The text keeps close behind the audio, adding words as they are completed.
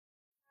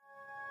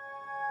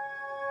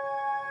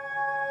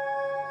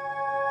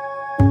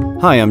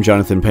Hi, I'm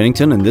Jonathan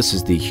Pennington, and this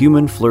is the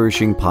Human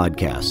Flourishing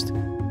Podcast.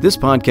 This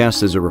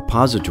podcast is a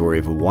repository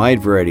of a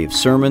wide variety of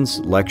sermons,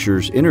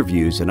 lectures,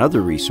 interviews, and other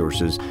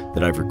resources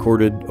that I've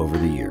recorded over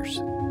the years.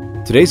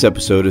 Today's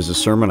episode is a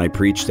sermon I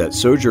preached at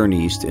Sojourn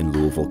East in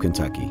Louisville,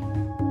 Kentucky.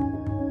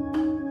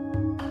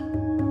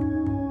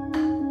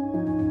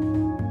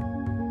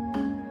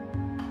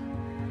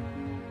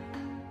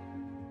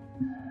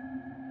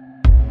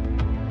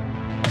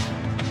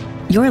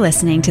 You're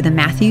listening to the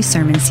Matthew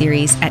Sermon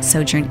Series at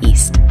Sojourn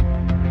East.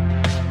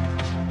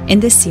 In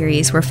this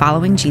series, we're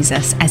following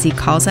Jesus as he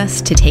calls us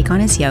to take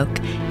on his yoke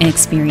and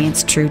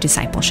experience true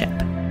discipleship.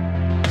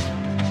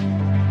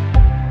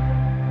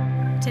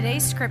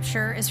 Today's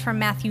scripture is from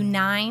Matthew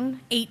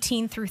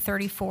 9:18 through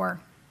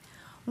 34.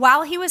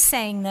 While he was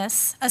saying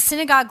this, a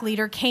synagogue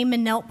leader came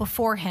and knelt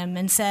before him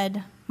and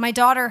said, "My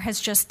daughter has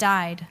just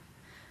died,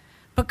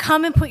 but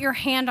come and put your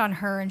hand on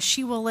her and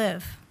she will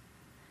live."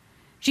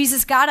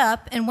 Jesus got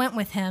up and went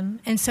with him,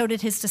 and so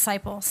did his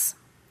disciples.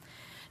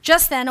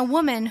 Just then, a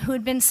woman who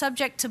had been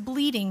subject to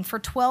bleeding for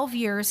 12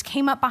 years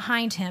came up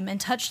behind him and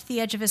touched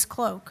the edge of his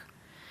cloak.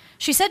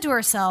 She said to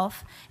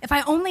herself, "If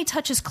I only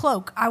touch his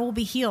cloak, I will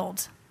be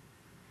healed."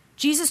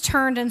 Jesus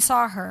turned and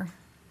saw her.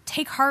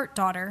 "Take heart,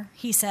 daughter,"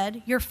 he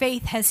said, "your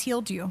faith has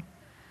healed you."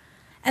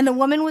 And the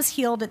woman was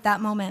healed at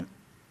that moment.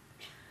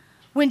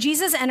 When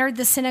Jesus entered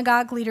the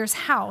synagogue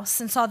leader's house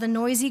and saw the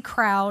noisy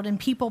crowd and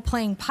people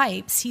playing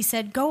pipes, he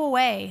said, "Go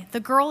away, the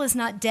girl is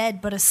not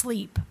dead but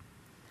asleep."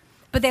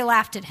 But they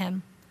laughed at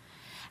him.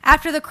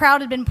 After the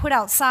crowd had been put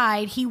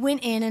outside, he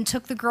went in and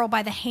took the girl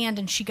by the hand,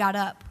 and she got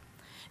up.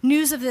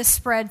 News of this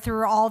spread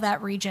through all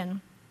that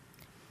region.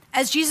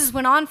 As Jesus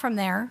went on from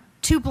there,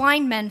 2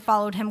 blind men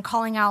followed him,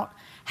 calling out,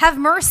 "Have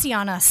mercy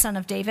on us, Son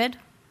of David."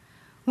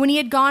 When he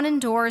had gone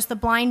indoors, the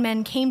blind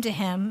men came to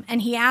him,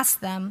 and he asked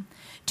them,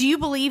 "Do you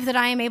believe that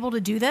I am able to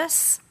do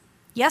this?"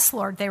 "Yes,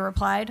 Lord," they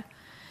replied.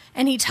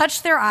 And he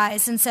touched their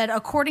eyes and said,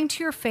 "According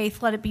to your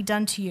faith, let it be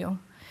done to you."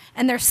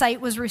 And their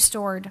sight was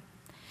restored.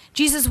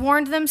 Jesus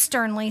warned them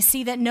sternly,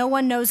 "See that no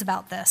one knows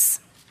about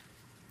this."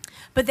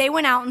 But they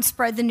went out and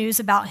spread the news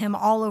about him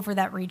all over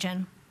that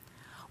region.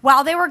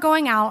 While they were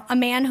going out, a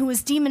man who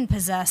was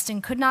demon-possessed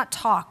and could not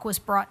talk was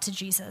brought to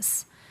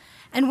Jesus.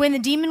 And when the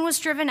demon was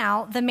driven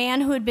out, the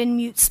man who had been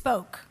mute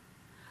spoke.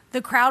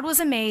 The crowd was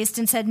amazed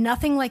and said,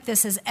 "Nothing like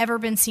this has ever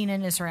been seen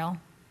in Israel."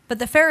 But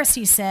the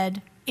Pharisees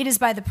said, "It is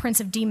by the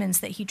prince of demons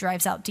that he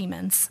drives out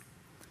demons."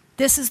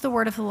 This is the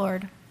word of the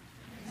Lord.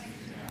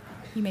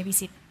 You may be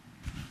seated.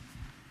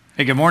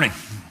 Hey, good morning.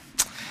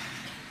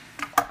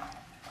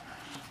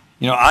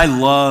 You know, I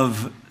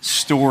love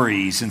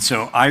stories, and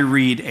so I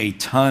read a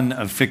ton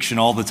of fiction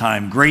all the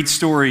time. Great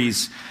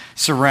stories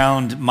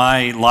surround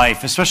my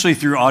life, especially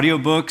through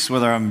audiobooks,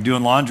 whether I'm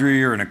doing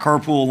laundry or in a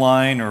carpool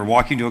line or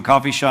walking to a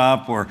coffee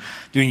shop or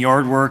doing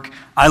yard work.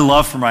 I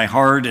love for my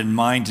heart and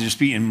mind to just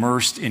be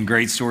immersed in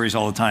great stories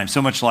all the time.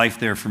 So much life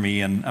there for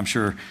me, and I'm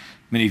sure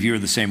many of you are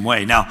the same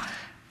way. Now,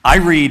 I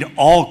read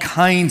all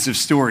kinds of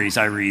stories.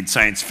 I read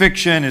science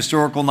fiction,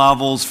 historical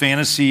novels,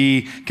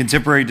 fantasy,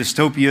 contemporary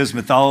dystopias,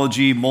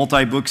 mythology,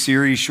 multi-book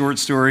series, short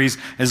stories.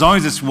 As long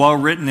as it's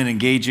well-written and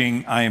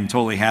engaging, I am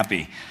totally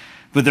happy.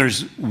 But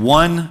there's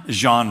one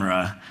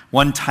genre,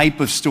 one type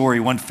of story,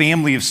 one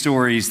family of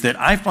stories that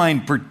I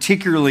find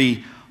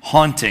particularly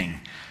haunting.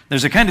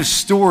 There's a kind of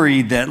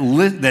story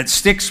that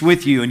sticks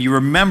with you, and you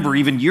remember,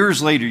 even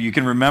years later, you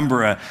can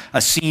remember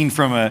a scene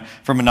from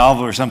a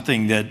novel or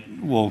something that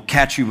will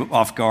catch you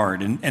off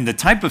guard. And the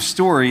type of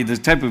story, the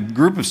type of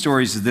group of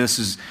stories of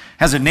this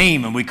has a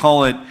name, and we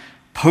call it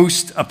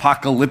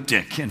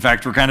post-apocalyptic. In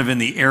fact, we're kind of in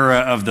the era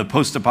of the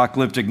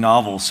post-apocalyptic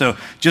novel. So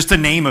just to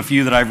name a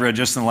few that I've read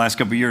just in the last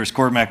couple of years,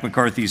 Cormac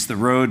McCarthy's The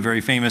Road, very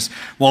famous.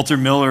 Walter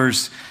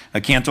Miller's A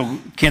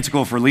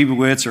Canticle for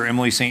Leibowitz, or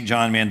Emily St.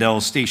 John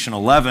Mandel's Station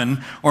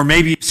 11, or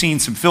maybe you've seen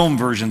some film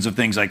versions of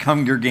things like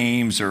Hunger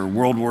Games or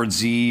World War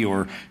Z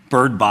or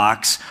Bird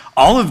Box.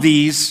 All of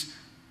these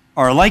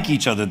are like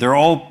each other. They're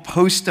all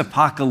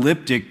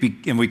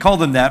post-apocalyptic, and we call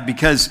them that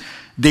because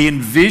they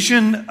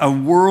envision a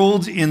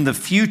world in the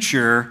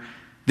future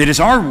that is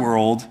our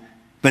world,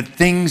 but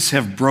things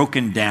have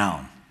broken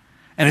down.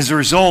 And as a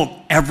result,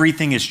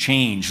 everything has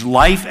changed.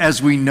 Life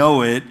as we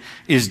know it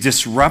is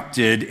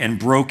disrupted and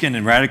broken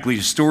and radically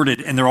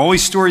distorted. And there are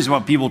always stories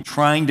about people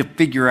trying to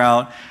figure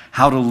out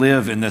how to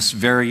live in this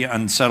very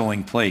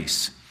unsettling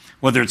place.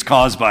 Whether it's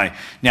caused by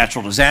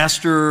natural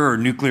disaster or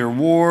nuclear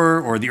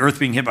war or the earth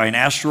being hit by an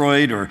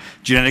asteroid or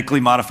genetically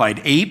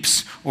modified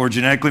apes or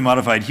genetically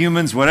modified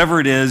humans, whatever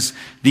it is,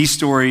 these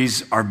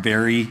stories are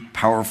very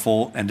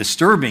powerful and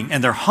disturbing.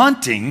 And they're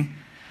haunting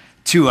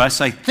to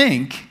us, I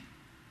think,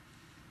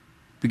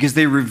 because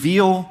they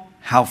reveal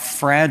how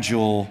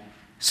fragile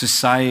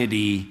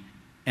society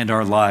and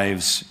our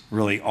lives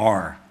really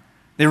are.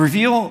 They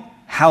reveal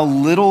how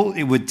little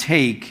it would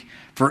take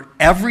for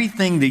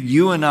everything that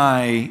you and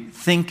I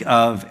think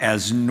of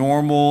as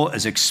normal,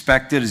 as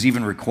expected, as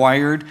even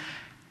required,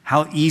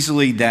 how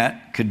easily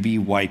that could be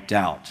wiped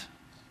out.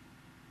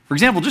 For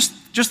example,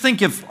 just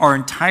think if our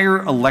entire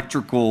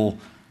electrical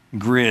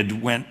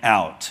grid went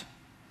out.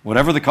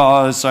 Whatever the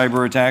cause,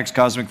 cyber attacks,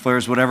 cosmic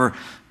flares, whatever,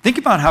 think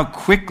about how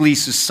quickly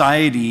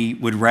society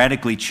would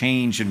radically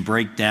change and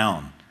break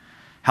down.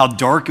 How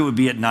dark it would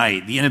be at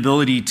night, the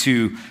inability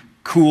to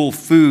cool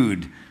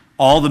food,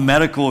 all the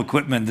medical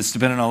equipment that's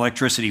dependent on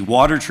electricity,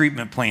 water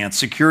treatment plants,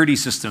 security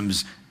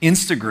systems,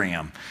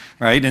 Instagram,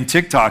 right, and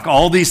TikTok.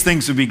 All these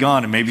things would be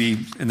gone. And maybe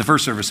in the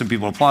first service, some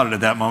people applauded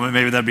at that moment.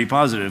 Maybe that'd be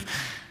positive.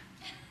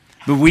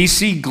 But we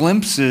see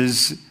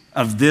glimpses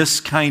of this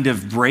kind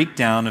of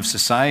breakdown of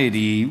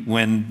society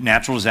when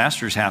natural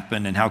disasters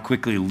happen and how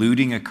quickly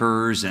looting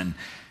occurs and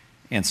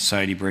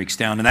society breaks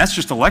down. And that's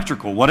just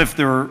electrical. What if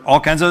there were all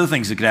kinds of other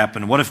things that could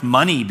happen? What if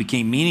money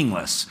became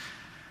meaningless?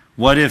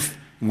 What if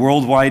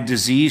worldwide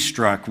disease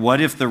struck? What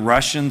if the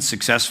Russians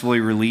successfully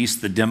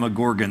released the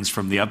Demogorgons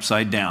from the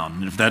upside down?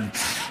 And if that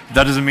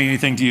doesn't mean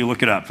anything to you,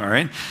 look it up, all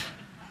right?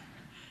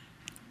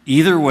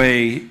 Either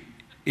way,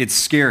 it's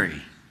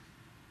scary.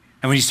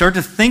 And when you start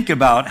to think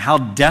about how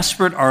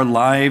desperate our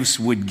lives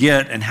would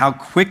get and how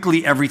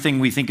quickly everything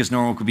we think is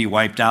normal could be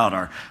wiped out,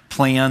 our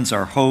plans,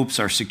 our hopes,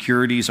 our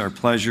securities, our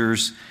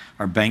pleasures,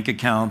 our bank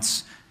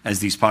accounts, as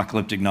these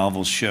apocalyptic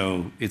novels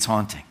show, it's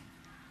haunting.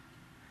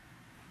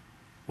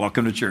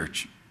 Welcome to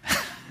church.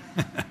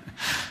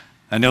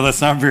 I know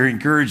that's not very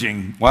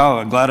encouraging. Wow,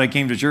 I'm glad I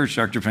came to church,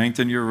 Dr.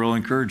 Pennington. You're a real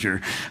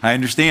encourager. I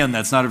understand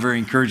that's not a very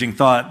encouraging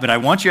thought, but I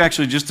want you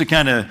actually just to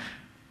kind of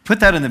put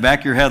that in the back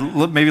of your head,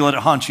 maybe let it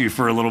haunt you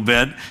for a little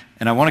bit,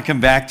 and I want to come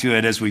back to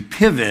it as we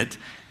pivot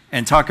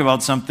and talk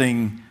about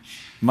something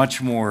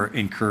much more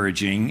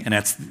encouraging, and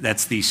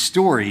that's these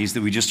stories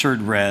that we just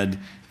heard read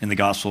in the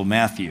Gospel of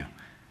Matthew.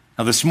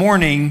 Now this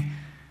morning,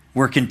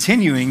 we're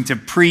continuing to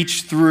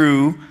preach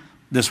through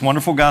this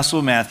wonderful Gospel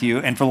of Matthew,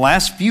 and for the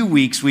last few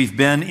weeks, we've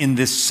been in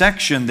this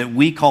section that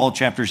we call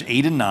chapters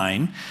 8 and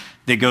 9,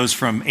 that goes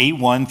from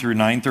 8:1 through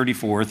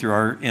 9:34 through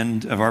our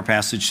end of our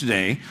passage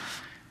today.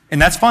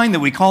 And that's fine that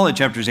we call it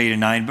chapters 8 and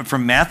 9, but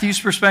from Matthew's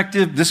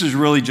perspective, this is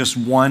really just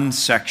one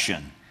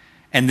section.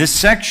 And this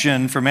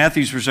section, from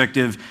Matthew's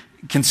perspective,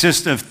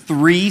 consists of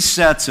 3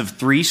 sets of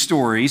 3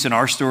 stories, and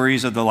our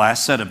stories are the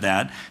last set of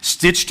that,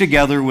 stitched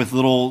together with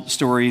little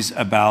stories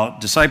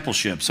about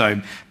discipleship. So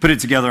I put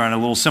it together on a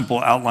little simple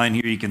outline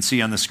here you can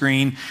see on the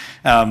screen.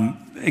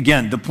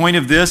 Again, the point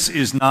of this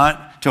is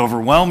not to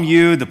overwhelm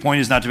you. The point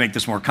is not to make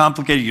this more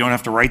complicated. You don't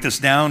have to write this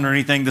down or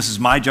anything. This is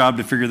my job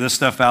to figure this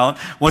stuff out.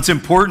 What's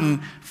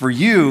important for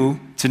you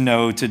to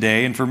know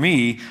today and for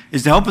me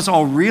is to help us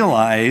all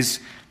realize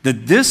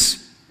that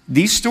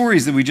these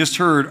stories that we just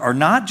heard are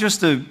not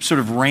just a sort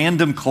of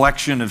random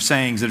collection of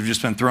sayings that have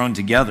just been thrown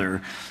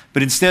together,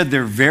 but instead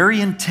they're very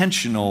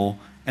intentional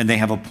and they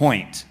have a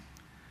point.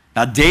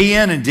 Now, day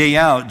in and day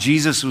out,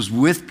 Jesus was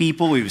with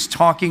people. He was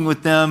talking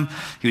with them.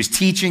 He was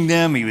teaching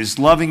them. He was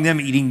loving them,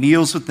 eating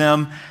meals with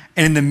them.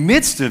 And in the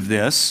midst of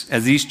this,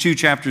 as these 2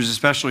 chapters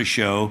especially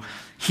show,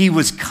 he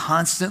was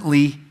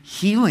constantly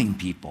healing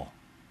people.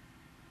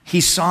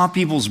 He saw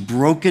people's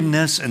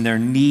brokenness and their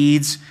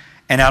needs,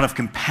 and out of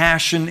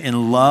compassion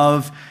and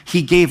love,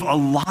 he gave a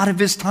lot of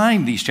his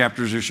time, these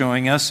chapters are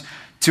showing us,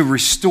 to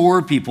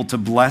restore people, to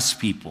bless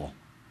people.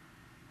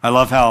 I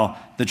love how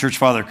the church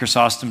father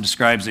Chrysostom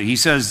describes it. He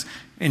says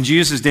in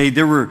Jesus' day,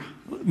 there were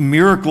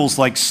miracles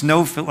like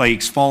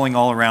snowflakes falling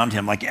all around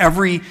him. Like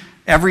every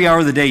hour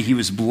of the day, he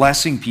was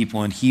blessing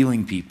people and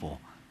healing people.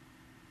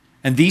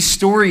 And these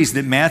stories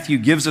that Matthew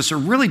gives us are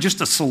really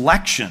just a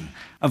selection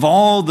of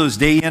all those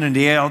day in and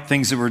day out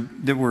things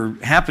that were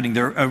happening.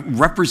 They're a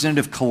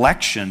representative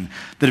collection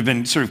that have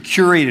been sort of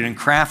curated and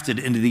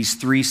crafted into these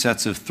 3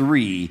 sets of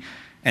 3.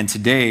 And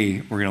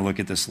today, we're going to look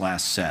at this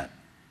last set.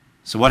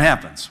 So what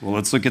happens? Well,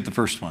 let's look at the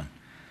first one.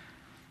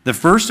 The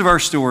first of our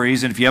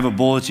stories, and if you have a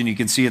bulletin, you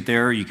can see it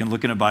there. You can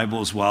look in a Bible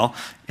as well.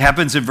 It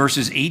happens in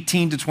verses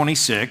 18 to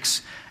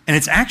 26, and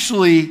it's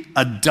actually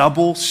a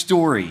double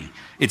story.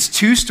 It's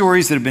 2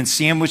 stories that have been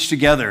sandwiched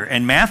together,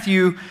 and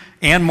Matthew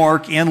and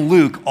Mark and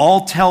Luke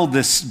all tell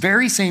this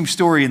very same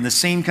story in the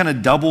same kind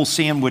of double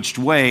sandwiched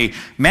way.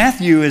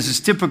 Matthew, as is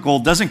typical,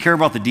 doesn't care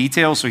about the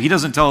details, so he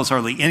doesn't tell us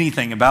hardly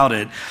anything about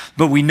it.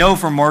 But we know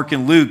from Mark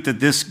and Luke that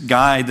this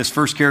guy, this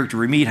first character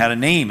we meet, had a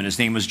name, and his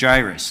name was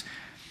Jairus.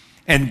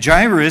 And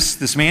Jairus,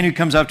 this man who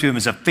comes up to him,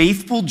 is a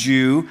faithful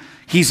Jew.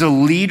 He's a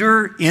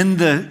leader in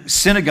the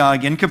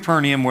synagogue in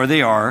Capernaum where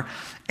they are.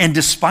 And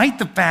despite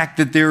the fact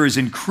that there is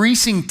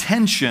increasing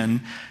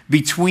tension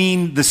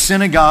between the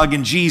synagogue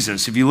and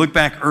Jesus, if you look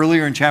back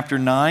earlier in chapter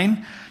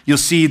 9, you'll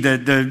see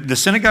that the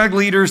synagogue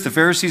leaders, the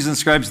Pharisees and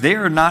scribes, they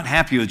are not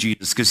happy with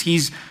Jesus because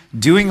he's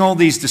doing all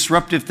these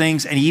disruptive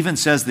things, and he even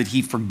says that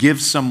he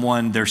forgives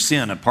someone their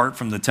sin apart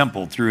from the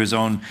temple through his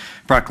own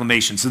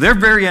proclamation. So they're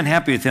very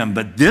unhappy with him.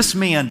 But this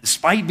man,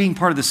 despite being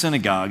part of the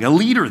synagogue, a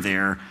leader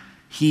there,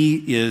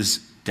 he is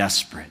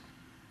desperate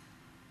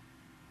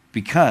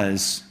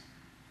because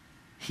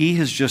he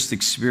has just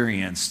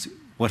experienced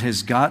what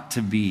has got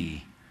to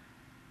be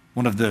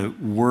one of the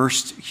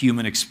worst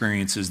human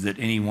experiences that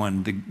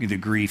anyone, the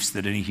griefs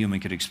that any human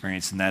could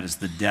experience, and that is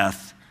the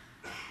death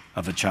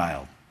of a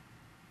child.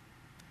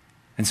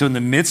 And so in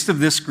the midst of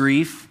this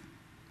grief,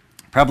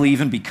 probably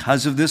even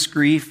because of this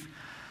grief,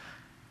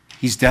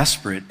 He's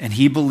desperate, and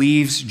he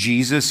believes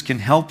Jesus can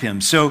help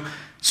him. So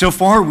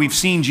far, we've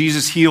seen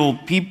Jesus heal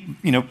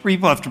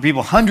people after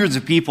people, hundreds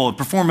of people,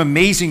 perform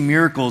amazing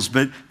miracles,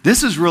 but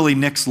this is really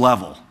next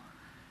level.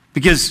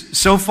 Because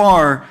so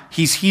far,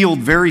 he's healed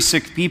very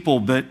sick people,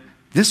 but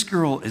this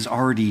girl is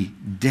already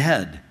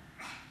dead.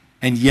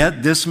 And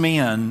yet this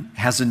man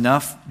has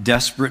enough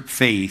desperate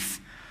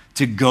faith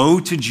to go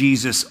to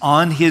Jesus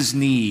on his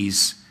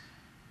knees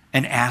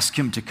and ask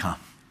him to come.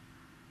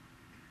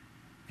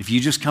 If you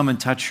just come and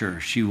touch her,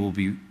 she will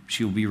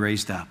be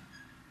raised up.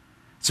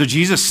 So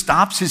Jesus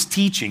stops his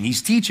teaching.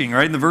 He's teaching,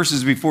 right, in the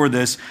verses before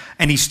this,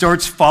 and he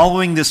starts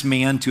following this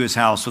man to his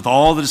house with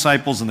all the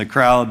disciples and the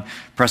crowd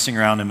pressing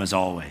around him as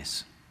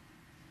always.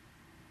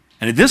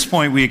 And at this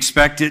point, we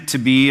expect it to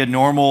be a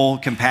normal,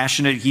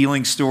 compassionate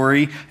healing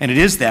story, and it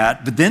is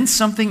that, but then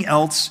something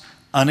else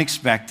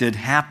unexpected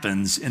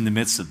happens in the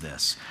midst of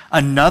this.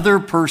 Another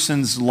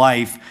person's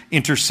life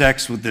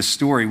intersects with this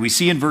story. We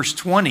see in verse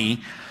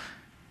 20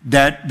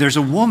 that there's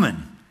a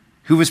woman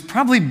who was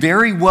probably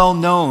very well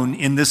known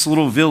in this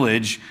little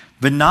village,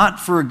 but not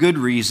for a good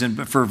reason,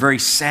 but for a very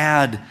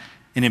sad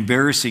and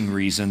embarrassing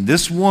reason.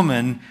 This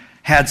woman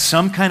had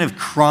some kind of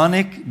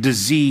chronic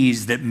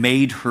disease that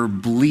made her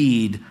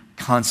bleed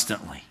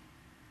constantly.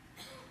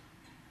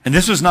 And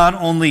this was not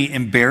only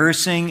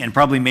embarrassing and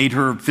probably made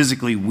her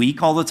physically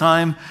weak all the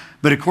time,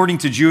 but according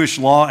to Jewish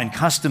law and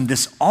custom,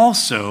 this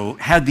also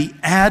had the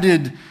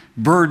added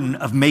burden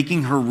of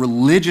making her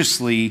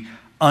religiously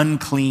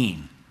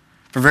unclean.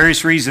 For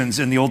various reasons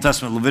in the Old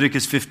Testament,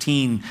 Leviticus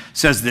 15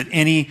 says that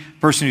any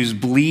person who's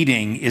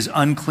bleeding is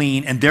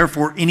unclean, and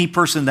therefore any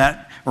person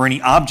or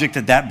any object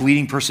that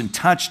bleeding person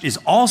touched is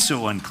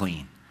also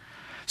unclean.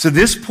 So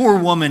this poor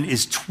woman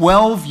is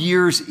 12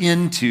 years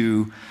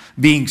into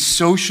being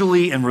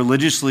socially and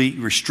religiously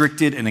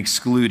restricted and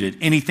excluded.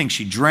 Anything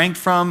she drank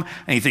from,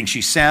 anything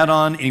she sat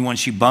on, anyone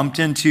she bumped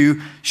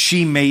into,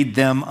 she made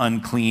them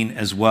unclean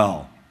as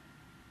well.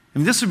 I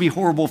mean, this would be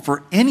horrible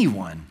for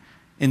anyone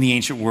in the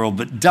ancient world,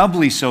 but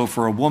doubly so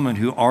for a woman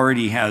who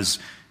already is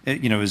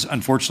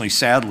unfortunately,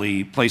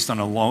 sadly, placed on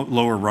a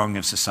lower rung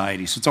of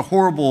society. So it's a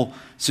horrible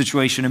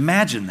situation.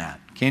 Imagine that,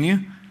 can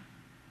you?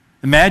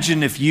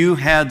 Imagine if you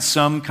had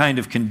some kind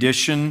of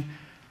condition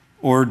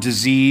or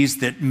disease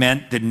that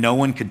meant that no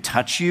one could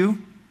touch you.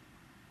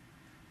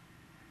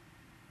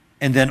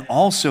 And then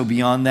also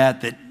beyond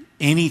that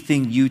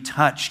anything you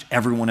touched,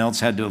 everyone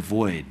else had to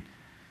avoid.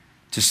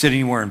 To sit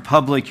anywhere in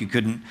public, you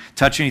couldn't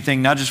touch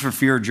anything, not just for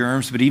fear of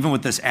germs, but even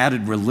with this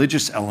added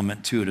religious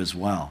element to it as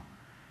well.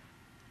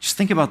 Just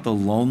think about the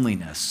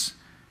loneliness,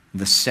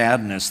 the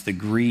sadness, the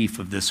grief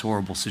of this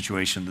horrible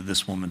situation that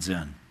this woman's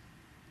in.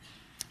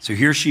 So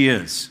here she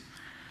is.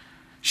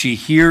 She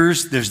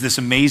hears there's this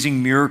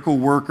amazing miracle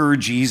worker,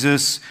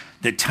 Jesus,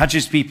 that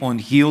touches people and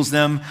heals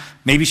them.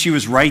 Maybe she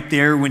was right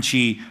there when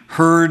she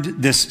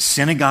heard this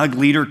synagogue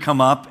leader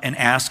come up and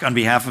ask on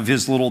behalf of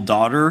his little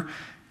daughter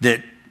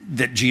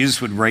that Jesus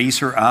would raise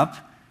her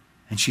up.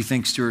 And she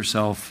thinks to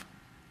herself,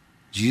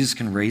 Jesus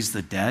can raise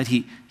the dead.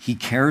 He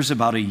cares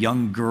about a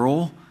young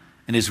girl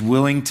and is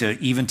willing to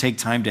even take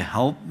time to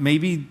help.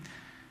 Maybe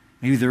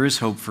there is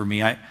hope for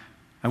me. I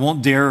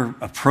won't dare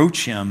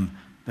approach him,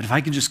 but if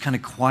I can just kind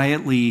of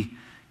quietly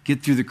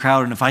get through the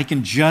crowd, and if I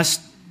can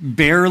just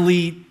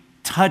barely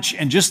touch,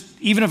 and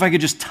even if I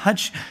could just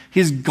touch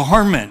his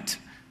garment,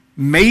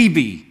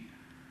 maybe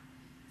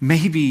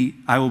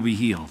I will be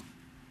healed.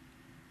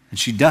 And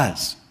she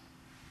does.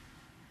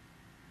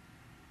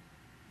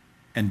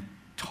 And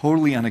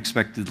totally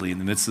unexpectedly, in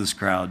the midst of this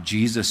crowd,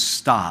 Jesus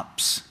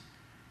stops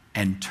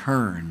and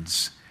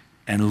turns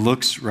and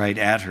looks right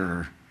at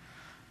her.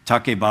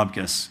 Take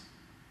babkas.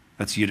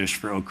 That's Yiddish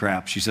for oh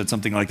crap. She said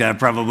something like that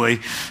probably.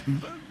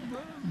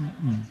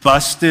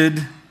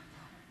 Busted.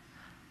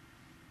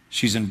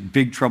 She's in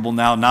big trouble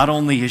now. Not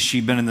only has she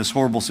been in this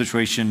horrible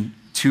situation,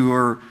 to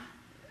her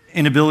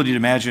inability to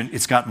imagine,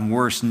 it's gotten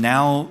worse.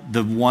 Now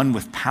the one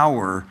with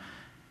power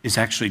is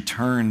actually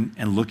turn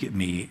and look at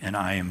me, and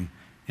I am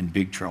in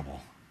big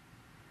trouble.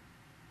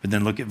 But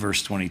then look at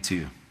verse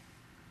 22.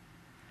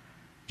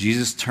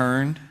 Jesus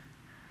turned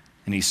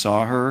and he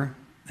saw her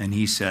and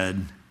he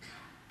said,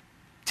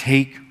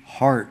 "Take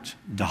heart,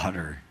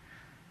 daughter.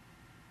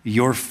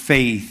 Your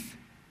faith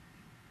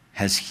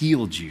has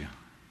healed you."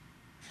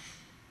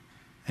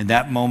 In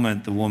that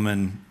moment, the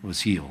woman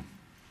was healed.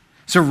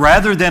 So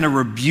rather than a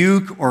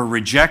rebuke or a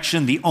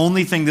rejection, the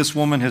only thing this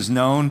woman has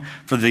known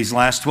for these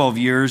last 12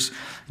 years,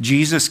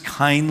 Jesus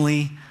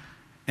kindly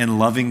and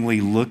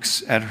lovingly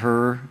looks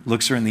her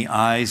in the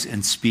eyes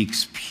and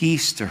speaks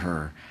peace to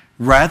her.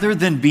 Rather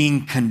than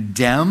being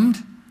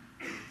condemned,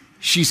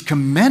 she's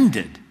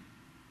commended.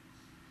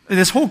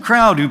 This whole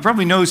crowd who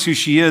probably knows who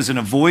she is and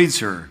avoids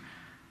her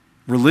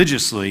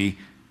religiously,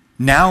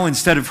 now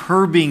instead of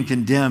her being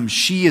condemned,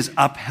 she is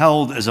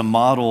upheld as a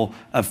model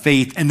of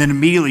faith, and then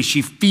immediately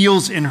she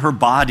feels in her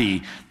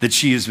body that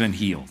she has been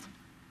healed.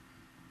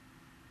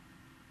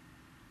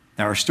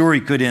 Now our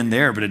story could end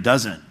there, but it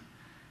doesn't.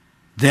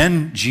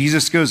 Then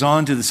Jesus goes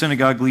on to the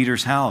synagogue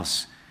leader's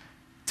house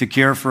to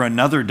care for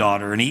another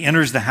daughter. And he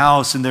enters the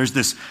house, and there's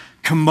this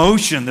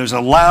commotion. There's a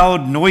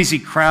loud, noisy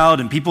crowd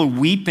and people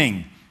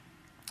weeping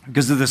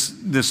because of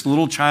this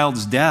little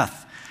child's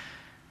death.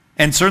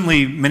 And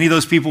certainly many of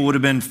those people would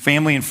have been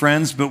family and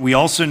friends, but we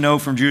also know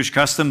from Jewish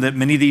custom that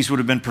many of these would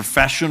have been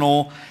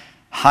professional,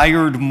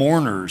 hired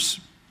mourners.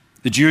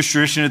 The Jewish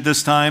tradition at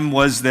this time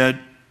was that,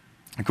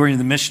 according to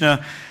the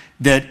Mishnah,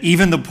 that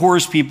even the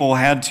poorest people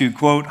had to,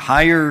 quote,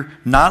 hire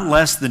not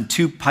less than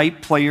 2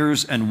 pipe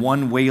players and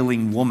 1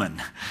 wailing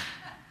woman.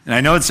 And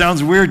I know it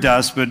sounds weird to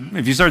us, but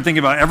if you start thinking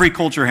about it, every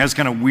culture has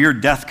kind of weird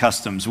death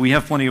customs. We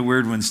have plenty of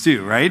weird ones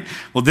too, right?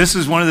 Well, this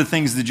is one of the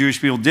things the Jewish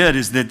people did,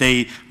 is that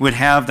they would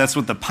have, that's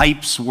what the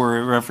pipes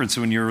were referenced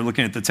when you were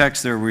looking at the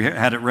text there, we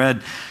had it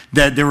read,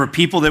 that there were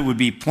people that would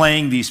be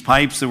playing these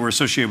pipes that were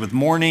associated with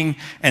mourning,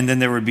 and then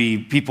there would be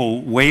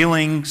people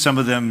wailing, some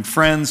of them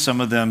friends,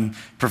 some of them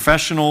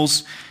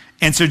professionals.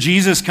 And so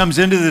Jesus comes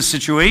into this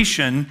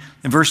situation.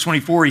 In verse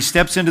 24, he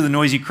steps into the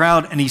noisy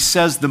crowd and he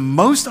says the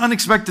most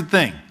unexpected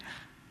thing.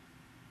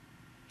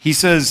 He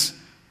says,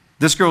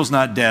 this girl's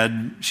not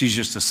dead, she's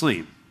just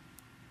asleep.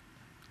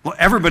 Well,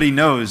 everybody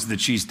knows that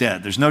she's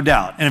dead. There's no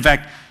doubt. And in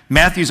fact,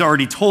 Matthew's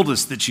already told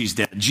us that she's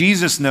dead.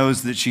 Jesus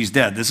knows that she's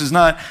dead. He's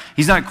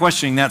not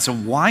questioning that. So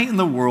why in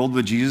the world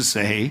would Jesus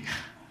say,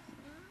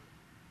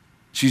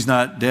 she's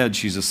not dead,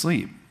 she's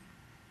asleep?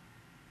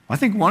 I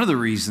think one of the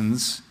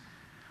reasons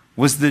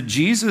was that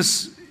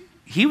Jesus,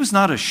 he was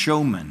not a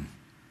showman.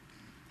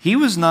 He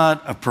was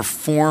not a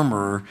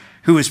performer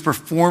who is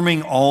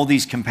performing all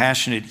these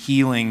compassionate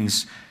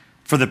healings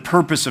for the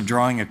purpose of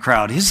drawing a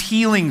crowd. His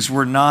healings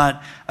were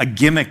not a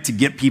gimmick to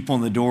get people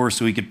in the door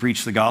so he could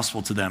preach the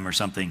gospel to them or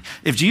something.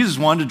 If Jesus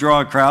wanted to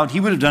draw a crowd, he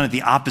would have done it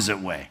the opposite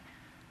way.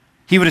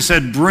 He would have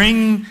said,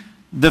 bring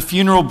the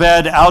funeral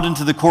bed out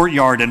into the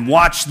courtyard and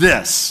watch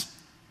this.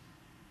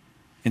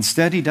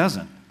 Instead, he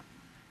doesn't.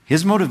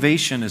 His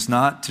motivation is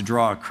not to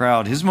draw a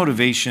crowd. His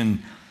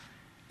motivation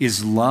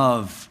is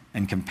love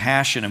and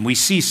compassion. And we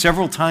see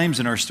several times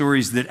in our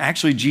stories that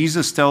actually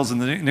Jesus tells, in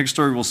the next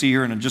story we'll see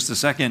here in just a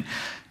second,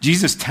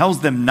 Jesus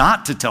tells them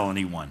not to tell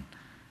anyone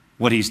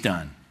what he's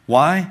done.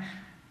 Why?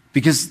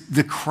 Because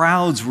the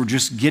crowds were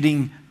just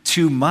getting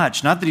too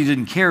much. Not that he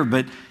didn't care,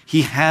 but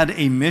he had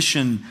a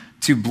mission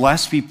to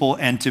bless people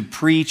and to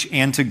preach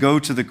and to go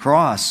to the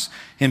cross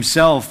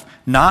himself,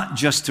 not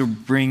just to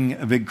bring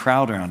a big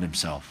crowd around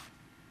himself.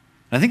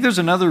 And I think there's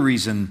another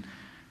reason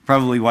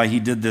probably why he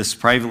did this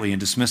privately and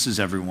dismisses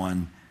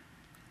everyone.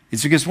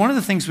 It's because one of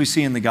the things we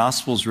see in the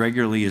Gospels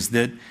regularly is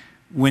that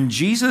when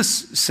Jesus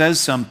says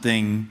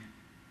something,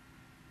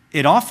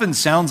 it often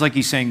sounds like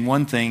he's saying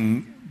one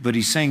thing, but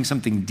he's saying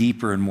something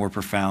deeper and more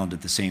profound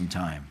at the same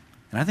time.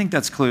 And I think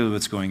that's clearly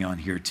what's going on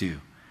here too.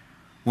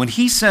 When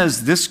he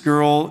says this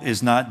girl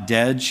is not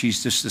dead,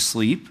 she's just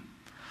asleep,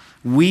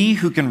 we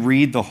who can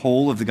read the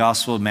whole of the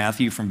Gospel of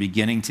Matthew from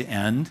beginning to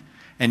end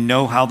and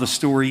know how the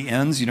story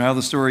ends, you know how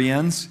the story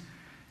ends?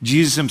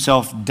 Jesus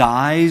himself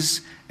dies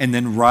and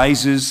then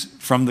rises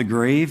from the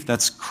grave.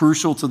 That's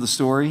crucial to the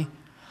story.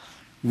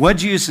 What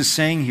Jesus is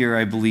saying here,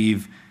 I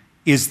believe,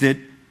 is that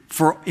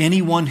for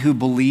anyone who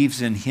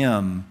believes in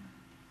him,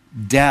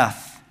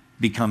 death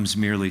becomes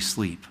merely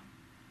sleep.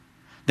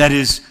 That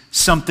is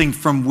something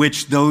from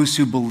which those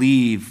who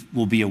believe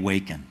will be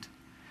awakened.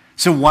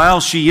 So while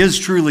she is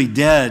truly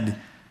dead,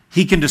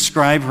 he can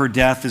describe her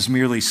death as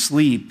merely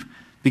sleep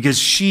because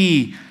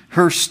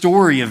her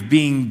story of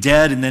being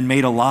dead and then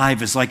made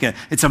alive is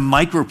it's a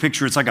micro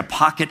picture, it's like a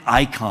pocket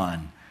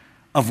icon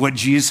of what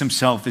Jesus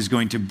himself is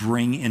going to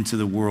bring into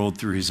the world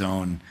through his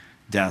own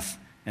death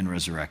and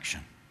resurrection.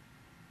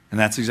 And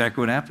that's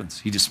exactly what happens.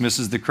 He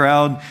dismisses the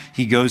crowd,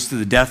 he goes to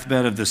the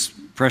deathbed of this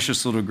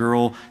precious little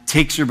girl,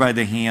 takes her by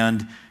the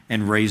hand,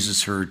 and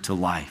raises her to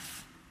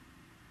life.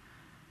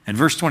 And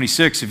verse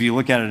 26, if you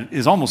look at it,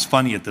 is almost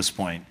funny at this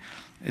point.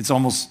 It's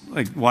almost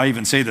like, why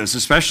even say this?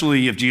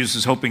 Especially if Jesus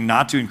is hoping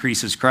not to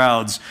increase his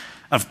crowds.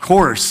 Of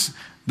course,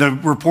 the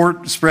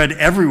report spread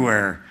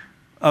everywhere.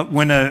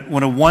 When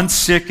a once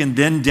sick and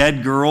then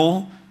dead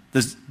girl,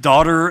 the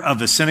daughter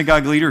of a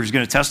synagogue leader who's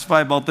going to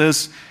testify about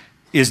this,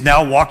 is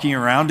now walking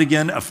around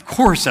again, of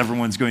course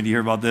everyone's going to hear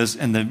about this,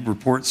 and the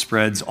report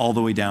spreads all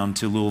the way down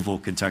to Louisville,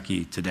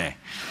 Kentucky today.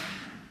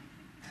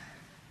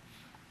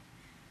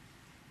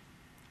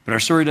 But our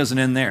story doesn't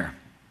end there.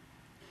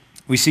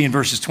 We see in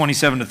verses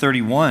 27 to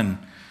 31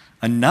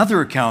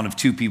 another account of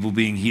 2 people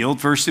being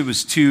healed. First, it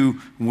was 2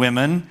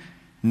 women.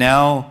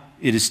 Now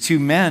it is 2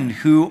 men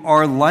who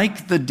are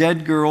like the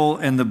dead girl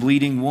and the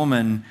bleeding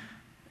woman,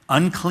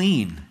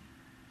 unclean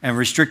and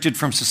restricted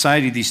from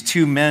society. These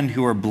 2 men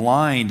who are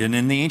blind. And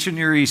in the ancient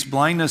Near East,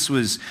 blindness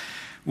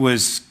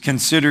was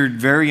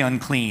considered very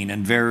unclean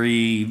and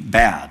very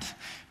bad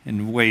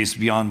in ways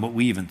beyond what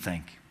we even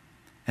think.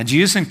 And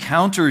Jesus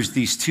encounters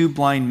these 2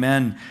 blind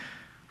men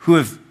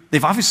who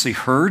they've obviously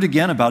heard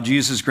again about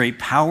Jesus' great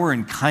power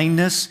and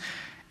kindness,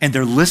 and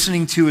they're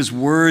listening to his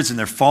words and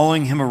they're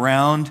following him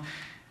around,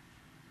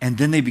 and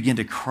then they begin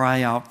to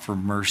cry out for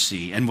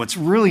mercy. And what's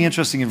really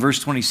interesting in verse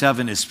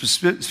 27 is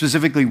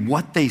specifically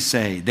what they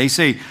say. They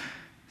say,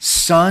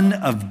 Son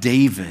of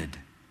David,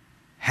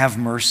 have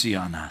mercy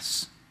on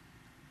us.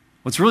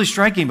 What's really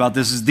striking about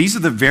this is these are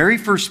the very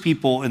first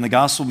people in the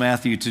Gospel of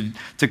Matthew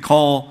to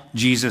call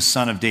Jesus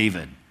Son of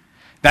David.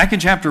 Back in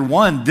chapter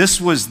 1,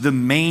 this was the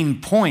main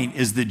point,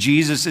 is that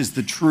Jesus is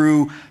the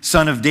true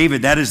Son of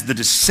David. That is the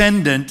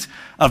descendant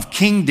of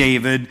King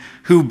David,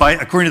 who,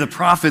 according to the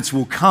prophets,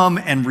 will come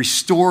and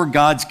restore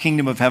God's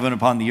kingdom of heaven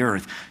upon the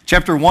earth.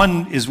 Chapter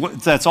 1 is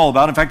what that's all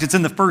about. In fact, it's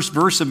in the first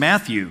verse of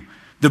Matthew,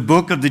 the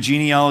book of the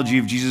genealogy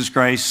of Jesus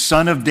Christ,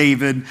 son of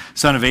David,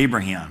 son of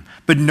Abraham.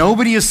 But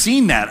nobody has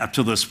seen that up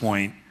to this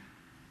point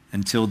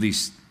until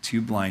these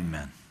two blind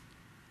men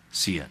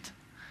see it.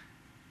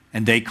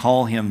 And they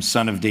call him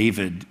Son of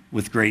David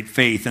with great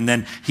faith. And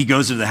then he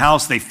goes to the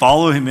house. They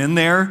follow him in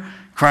there,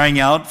 crying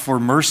out for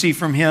mercy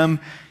from him.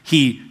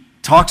 He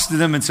talks to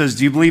them and says,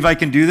 do you believe I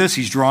can do this?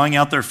 He's drawing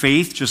out their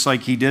faith, just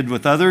like he did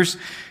with others.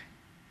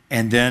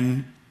 And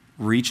then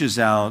reaches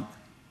out,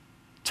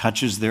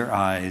 touches their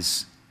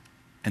eyes,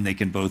 and they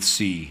can both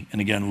see. And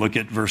again, look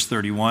at verse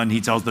 31.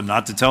 He tells them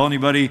not to tell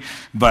anybody,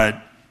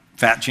 but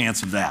fat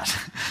chance of that.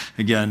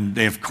 Again,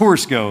 they of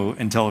course go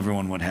and tell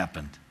everyone what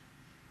happened.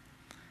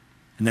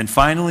 And then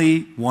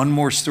finally, one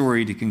more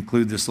story to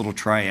conclude this little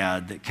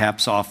triad that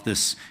caps off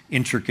this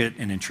intricate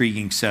and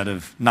intriguing set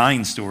of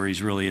 9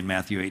 stories, really, in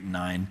Matthew 8 and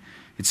 9.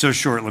 It's so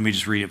short, let me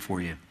just read it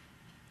for you.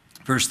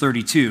 Verse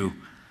 32,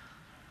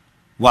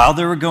 while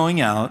they were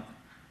going out,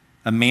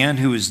 a man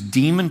who was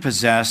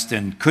demon-possessed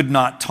and could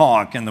not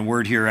talk, and the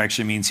word here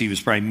actually means he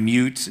was probably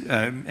mute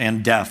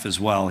and deaf as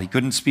well. He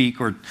couldn't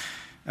speak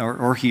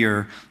or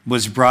hear,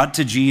 was brought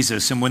to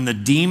Jesus. And when the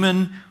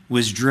demon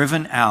was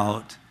driven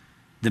out,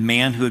 the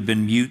man who had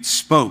been mute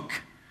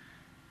spoke.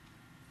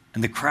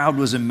 And the crowd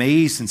was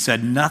amazed and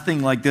said,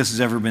 nothing like this has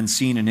ever been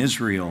seen in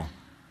Israel.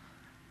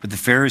 But the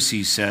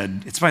Pharisees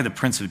said, it's by the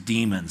prince of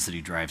demons that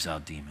he drives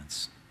out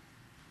demons.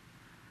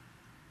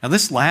 Now,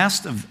 this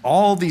last of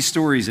all these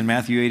stories in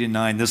Matthew 8 and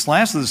 9, this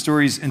last of the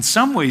stories in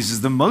some ways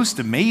is the most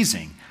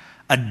amazing.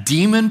 A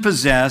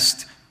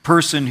demon-possessed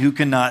person who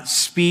cannot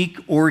speak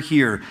or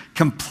hear,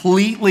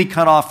 completely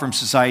cut off from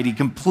society,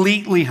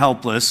 completely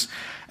helpless,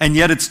 and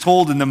yet it's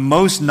told in the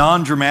most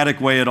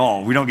non-dramatic way at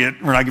all. We're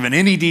not given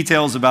any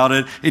details about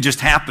it. It just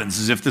happens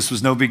as if this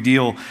was no big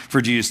deal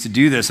for Jesus to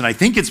do this. And I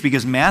think it's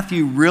because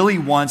Matthew really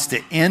wants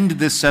to end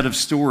this set of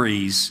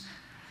stories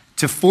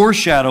to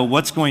foreshadow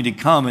what's going to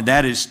come, and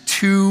that is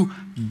 2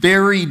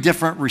 very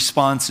different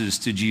responses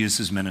to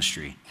Jesus'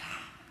 ministry.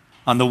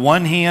 On the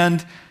one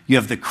hand, you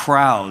have the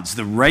crowds,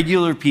 the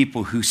regular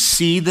people who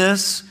see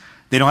this.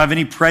 They don't have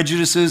any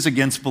prejudices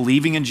against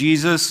believing in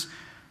Jesus.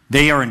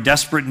 They are in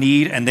desperate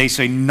need, and they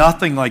say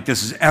nothing like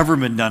this has ever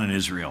been done in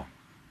Israel.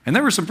 And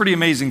there were some pretty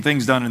amazing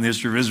things done in the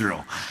history of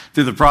Israel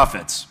through the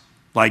prophets,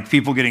 like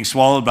people getting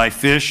swallowed by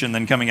fish and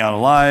then coming out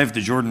alive, the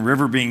Jordan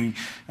River being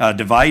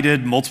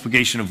divided,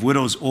 multiplication of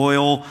widow's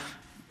oil,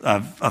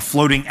 a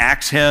floating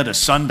axe head, a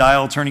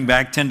sundial turning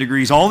back 10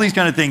 degrees, all these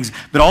kind of things.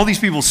 But all these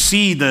people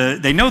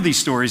they know these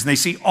stories, and they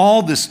see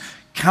all this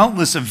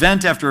countless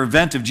event after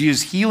event of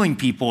Jesus healing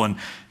people and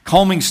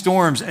calming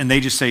storms, and they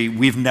just say,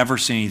 we've never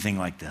seen anything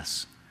like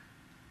this.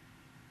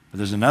 But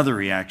there's another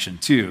reaction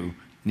too,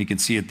 and you can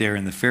see it there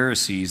in the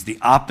Pharisees, the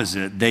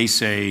opposite. They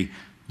say,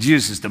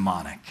 Jesus is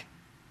demonic.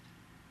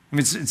 I mean,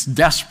 it's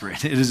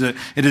desperate.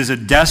 It is a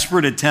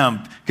desperate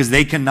attempt because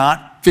they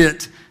cannot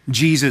fit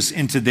Jesus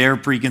into their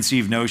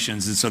preconceived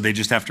notions, and so they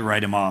just have to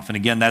write him off. And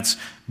again, that's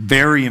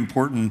very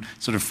important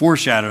sort of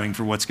foreshadowing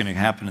for what's going to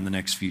happen in the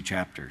next few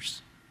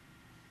chapters.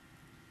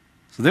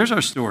 So there's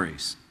our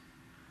stories.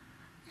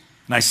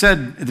 And I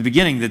said at the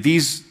beginning that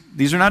these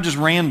are not just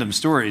random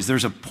stories.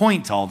 There's a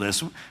point to all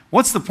this.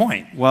 What's the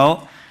point?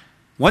 Well,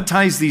 what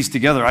ties these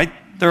together?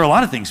 There are a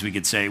lot of things we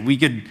could say. We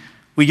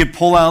could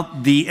pull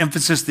out the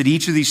emphasis that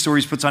each of these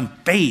stories puts on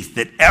faith,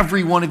 that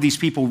every one of these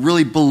people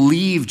really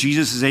believe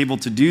Jesus is able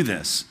to do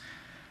this.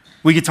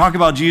 We could talk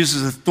about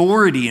Jesus'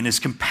 authority and his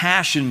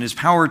compassion and his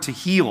power to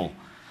heal.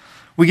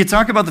 We could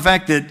talk about the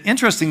fact that,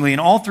 interestingly, in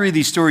all 3 of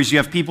these stories, you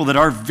have people that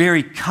are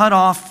very cut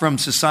off from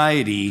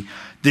society,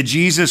 that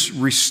Jesus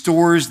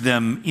restores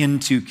them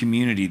into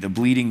community, the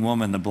bleeding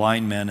woman, the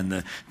blind man, and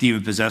the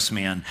demon-possessed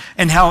man,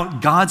 and how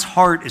God's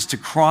heart is to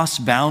cross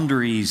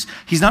boundaries.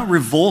 He's not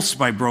revulsed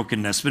by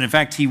brokenness, but in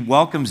fact, he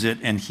welcomes it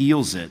and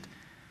heals it.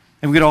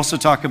 And we could also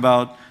talk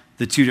about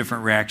the 2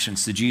 different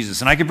reactions to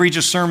Jesus. And I could preach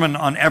a sermon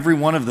on every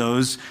one of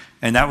those,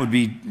 and that would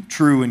be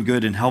true and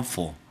good and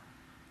helpful.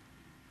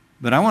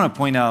 But I want to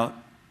point out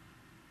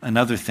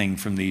another thing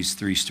from these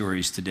 3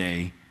 stories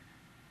today.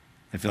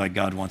 I feel like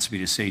God wants me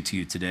to say to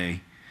you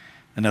today.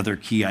 Another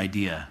key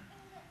idea.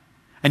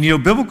 And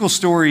biblical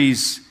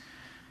stories,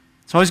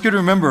 it's always good to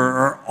remember,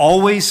 are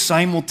always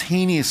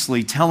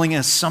simultaneously telling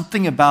us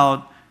something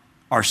about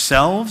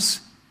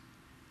ourselves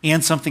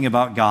and something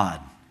about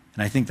God.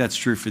 And I think that's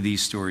true for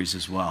these stories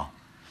as well.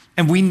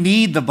 And we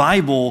need the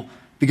Bible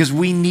because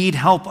we need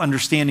help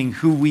understanding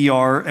who we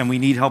are, and we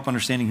need help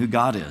understanding who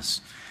God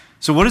is.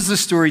 So what does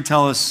this story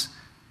tell us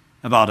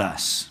about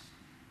us?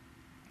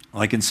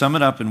 Well, I can sum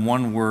it up in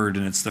one word,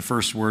 and it's the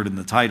first word in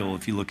the title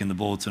if you look in the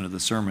bulletin of the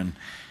sermon,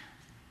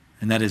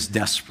 and that is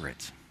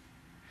desperate.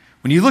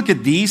 When you look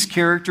at these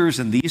characters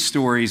and these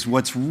stories,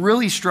 what's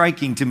really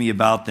striking to me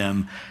about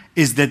them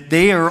is that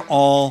they are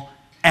all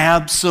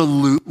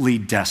absolutely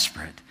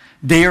desperate.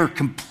 They are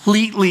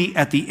completely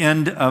at the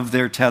end of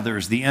their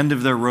tethers, the end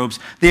of their ropes.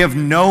 They have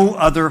no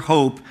other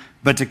hope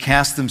but to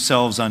cast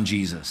themselves on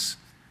Jesus.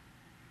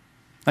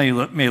 Now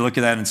you may look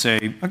at that and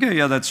say, okay,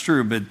 yeah, that's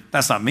true, but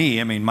that's not me.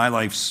 I mean, my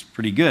life's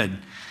pretty good.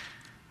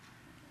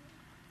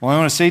 Well, I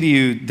want to say to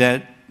you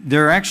that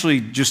there are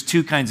actually just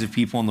two kinds of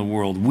people in the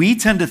world. We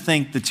tend to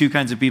think the two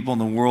kinds of people in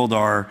the world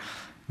are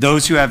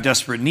those who have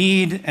desperate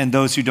need and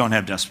those who don't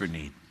have desperate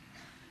need.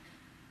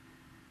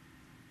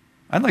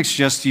 I'd like to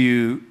suggest to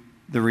you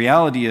the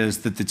reality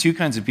is that the two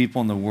kinds of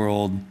people in the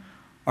world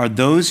are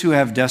those who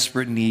have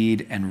desperate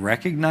need and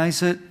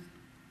recognize it,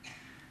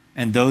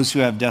 and those who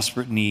have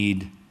desperate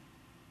need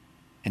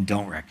and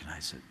don't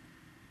recognize it.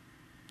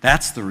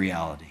 That's the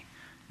reality.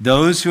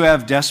 Those who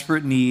have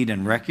desperate need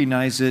and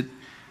recognize it,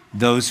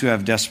 those who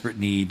have desperate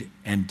need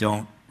and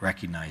don't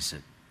recognize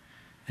it.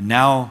 And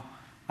now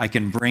I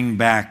can bring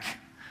back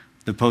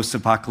the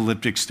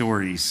post-apocalyptic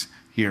stories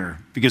here,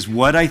 because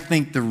what I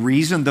think the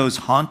reason those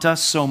haunt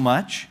us so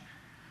much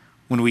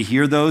when we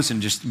hear those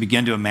and just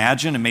begin to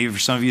imagine, and maybe for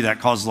some of you that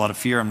causes a lot of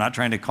fear. I'm not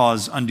trying to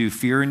cause undue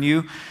fear in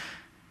you,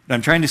 but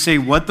I'm trying to say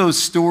what those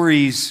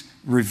stories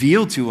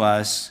reveal to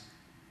us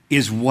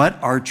is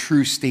what our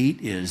true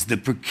state is. The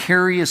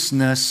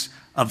precariousness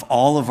of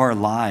all of our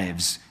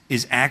lives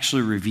is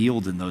actually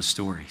revealed in those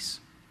stories.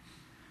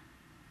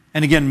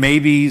 And again,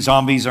 maybe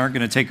zombies aren't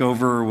going to take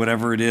over or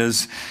whatever it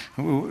is.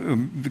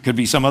 It could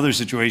be some other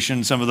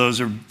situation. Some of those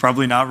are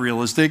probably not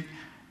realistic.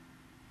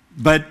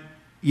 But,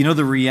 you know,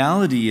 the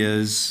reality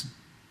is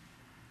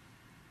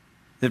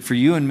that for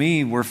you and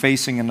me, we're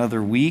facing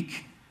another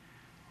week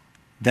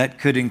that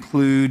could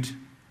include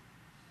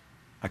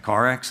a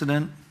car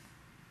accident,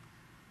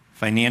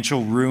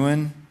 financial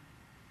ruin,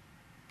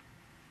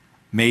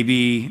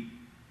 maybe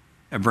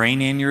a brain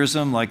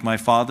aneurysm like my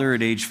father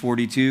at age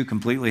 42,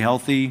 completely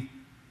healthy,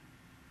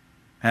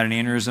 had an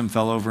aneurysm,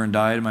 fell over and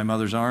died in my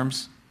mother's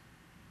arms.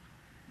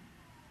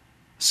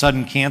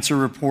 Sudden cancer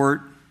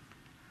report.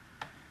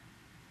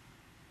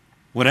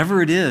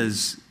 Whatever it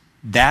is,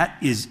 that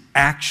is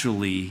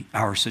actually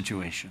our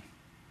situation.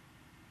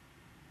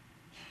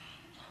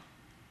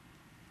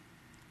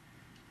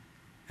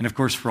 And of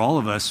course, for all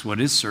of us,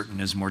 what is certain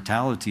is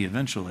mortality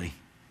eventually.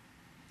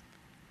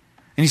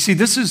 And you see,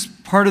 this is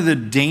part of the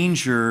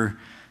danger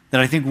that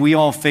I think we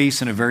all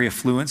face in a very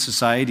affluent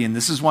society, and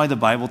this is why the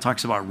Bible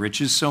talks about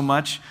riches so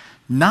much.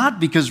 Not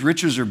because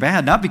riches are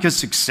bad, not because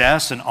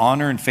success and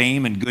honor and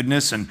fame and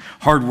goodness and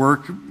hard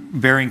work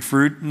bearing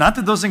fruit, not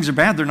that those things are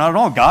bad, they're not at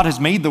all. God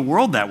has made the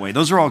world that way.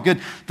 Those are all good.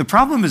 The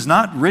problem is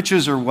not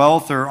riches or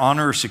wealth or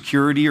honor or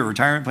security or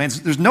retirement plans.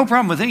 There's no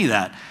problem with any of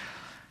that.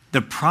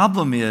 The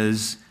problem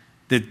is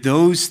that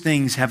those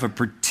things have a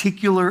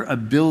particular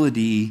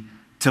ability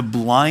to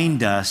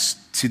blind us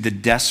to the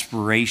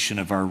desperation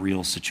of our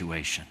real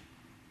situation.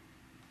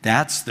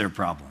 That's their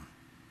problem.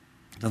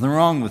 Nothing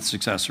wrong with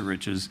success or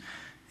riches.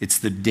 It's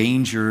the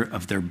danger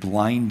of their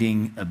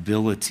blinding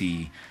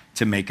ability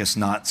to make us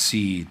not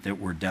see that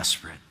we're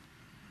desperate.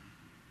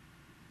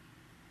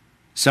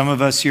 Some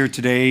of us here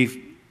today,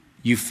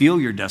 you feel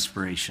your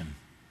desperation.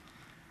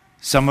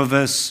 Some of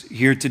us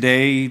here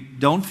today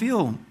don't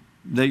feel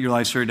that your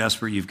life's very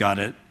desperate, you've got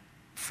it.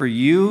 For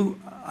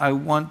you, I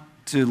want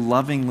to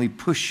lovingly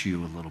push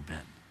you a little bit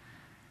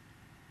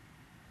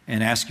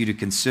and ask you to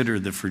consider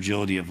the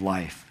fragility of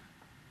life.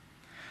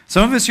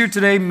 Some of us here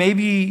today,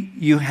 maybe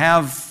you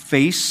have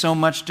faced so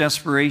much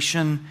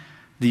desperation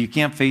that you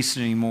can't face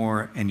it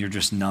anymore and you're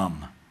just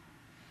numb.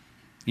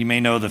 You may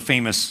know the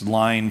famous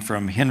line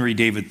from Henry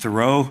David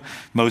Thoreau,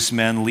 most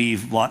men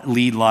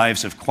lead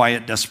lives of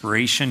quiet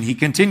desperation. He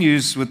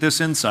continues with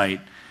this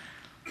insight.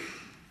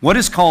 What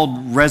is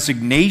called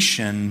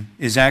resignation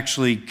is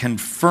actually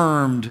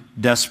confirmed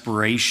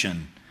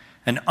desperation.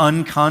 An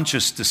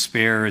unconscious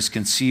despair is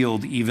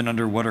concealed even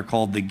under what are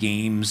called the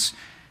games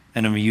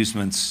and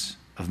amusements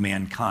of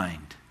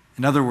mankind.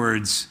 In other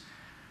words,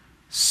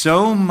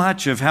 so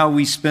much of how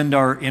we spend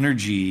our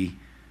energy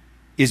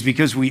is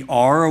because we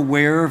are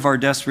aware of our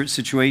desperate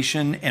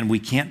situation and we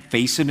can't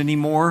face it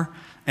anymore.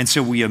 And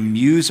so we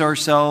amuse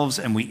ourselves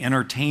and we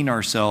entertain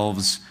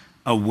ourselves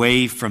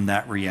away from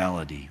that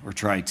reality, or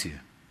try to.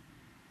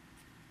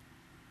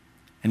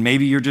 And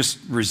maybe you're just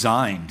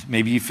resigned.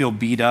 Maybe you feel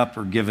beat up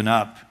or given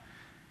up.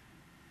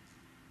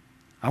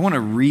 I want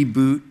to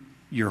reboot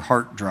your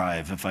heart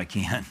drive if I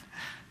can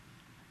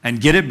and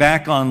get it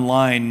back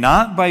online,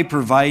 not by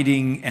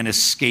providing an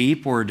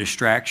escape or a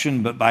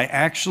distraction, but by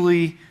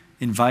actually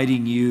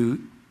inviting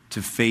you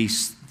to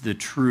face the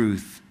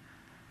truth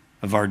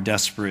of our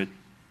desperate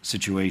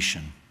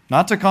situation.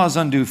 Not to cause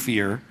undue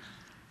fear,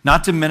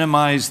 not to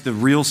minimize the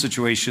real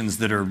situations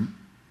that are,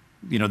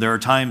 there are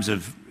times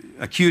of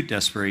acute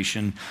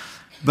desperation,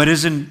 but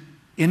as an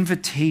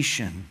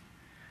invitation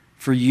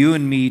for you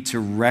and me to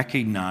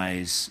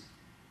recognize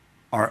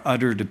our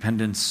utter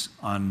dependence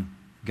on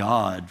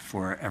God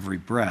for our every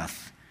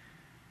breath.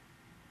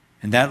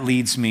 And that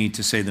leads me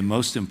to say the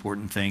most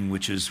important thing,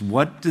 which is,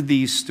 what do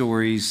these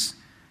stories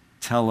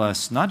tell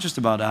us, not just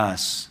about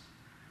us,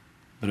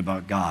 but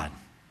about God?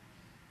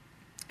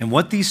 And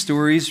what these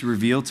stories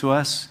reveal to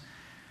us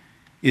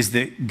is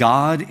that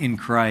God in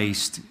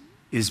Christ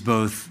is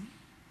both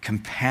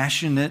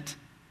compassionate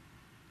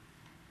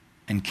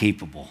and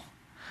capable.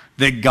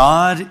 That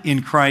God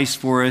in Christ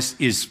for us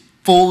is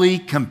fully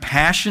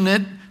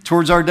compassionate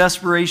towards our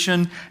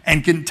desperation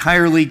and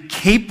entirely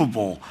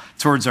capable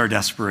towards our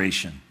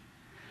desperation.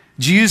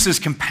 Jesus'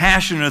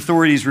 compassion and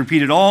authority is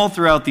repeated all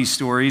throughout these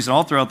stories,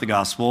 all throughout the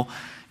gospel.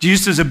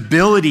 Jesus'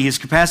 ability, his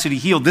capacity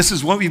to heal, this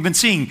is what we've been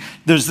seeing.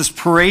 There's this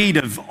parade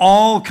of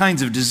all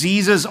kinds of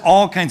diseases,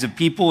 all kinds of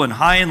people in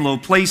high and low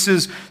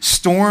places,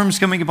 storms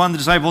coming upon the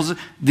disciples,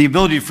 the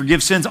ability to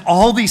forgive sins.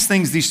 All these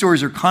things, these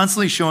stories are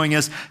constantly showing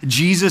us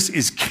Jesus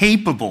is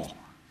capable.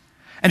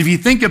 And if you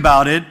think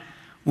about it,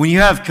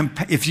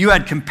 if you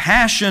had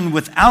compassion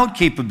without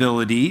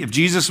capability, if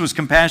Jesus was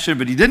compassionate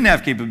but he didn't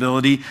have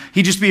capability,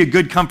 he'd just be a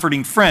good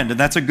comforting friend, and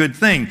that's a good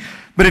thing.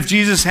 But if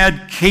Jesus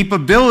had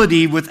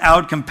capability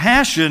without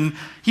compassion,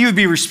 he would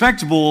be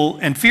respectable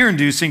and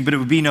fear-inducing, but it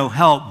would be no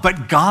help.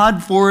 But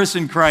God for us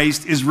in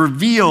Christ is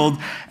revealed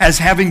as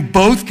having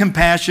both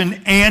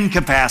compassion and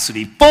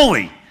capacity,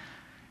 fully,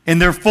 in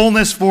their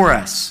fullness for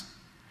us.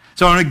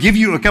 So I'm going to give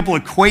you a couple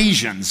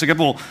equations, a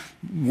couple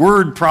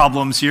word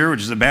problems here,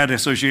 which is a bad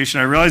association,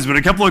 I realize, but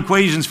a couple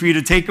equations for you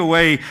to take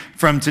away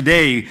from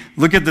today.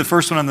 Look at the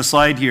first one on the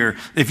slide here.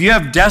 If you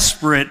have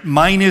desperate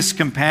minus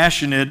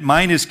compassionate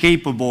minus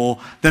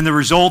capable, then the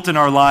result in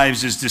our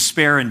lives is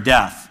despair and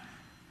death.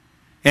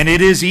 And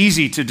it is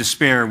easy to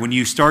despair when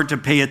you start to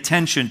pay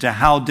attention to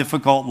how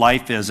difficult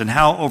life is and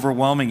how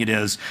overwhelming it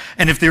is.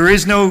 And if there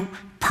is no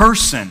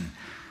person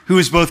who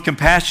is both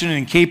compassionate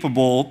and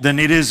capable, then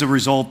it is the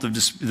result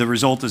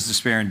is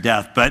despair and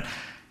death. But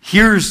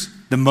here's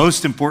the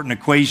most important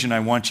equation I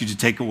want you to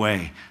take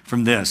away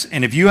from this.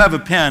 And if you have a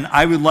pen,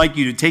 I would like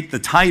you to take the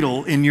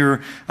title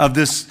of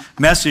this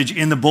message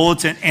in the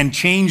bulletin and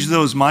change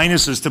those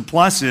minuses to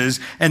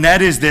pluses. And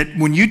that is that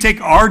when you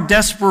take our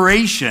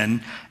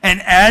desperation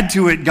and add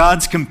to it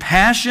God's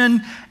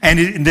compassion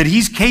and that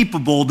he's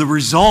capable, the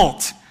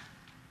result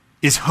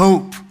is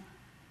hope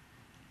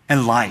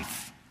and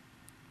life.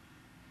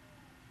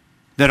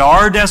 That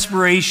our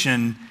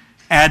desperation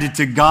added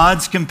to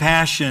God's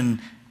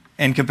compassion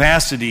and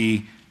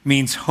capacity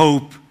means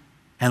hope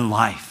and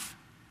life.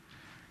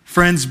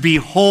 Friends,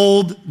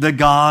 behold the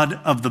God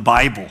of the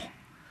Bible,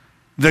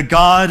 the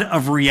God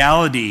of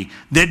reality,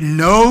 that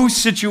no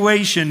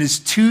situation is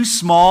too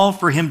small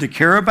for him to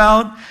care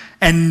about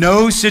and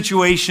no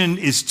situation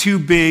is too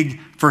big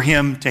for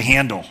him to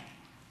handle.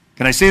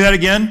 Can I say that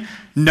again?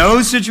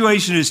 No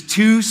situation is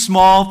too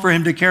small for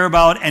him to care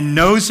about and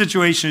no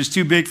situation is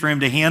too big for him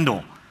to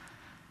handle.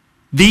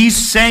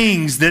 These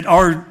sayings that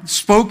are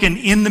spoken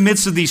in the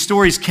midst of these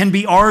stories can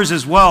be ours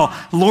as well.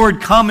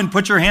 Lord, come and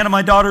put your hand on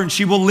my daughter and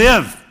she will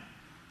live.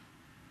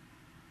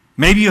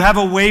 Maybe you have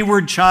a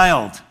wayward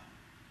child.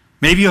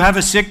 Maybe you have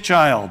a sick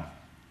child.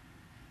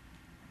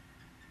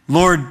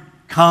 Lord,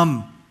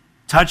 come,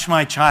 touch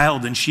my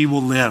child and she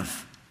will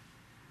live.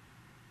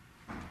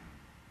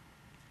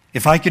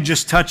 If I could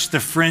just touch the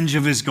fringe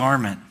of his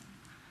garment,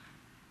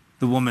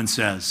 the woman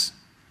says.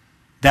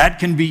 That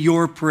can be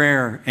your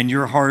prayer and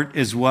your heart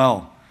as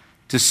well,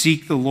 to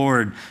seek the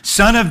Lord.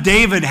 Son of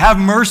David, have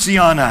mercy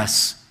on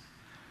us.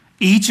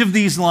 Each of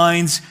these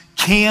lines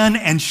can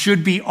and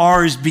should be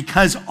ours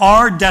because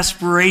our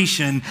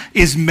desperation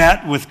is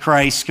met with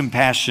Christ's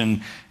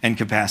compassion and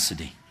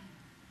capacity.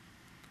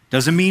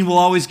 Doesn't mean we'll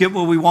always get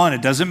what we want.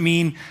 It doesn't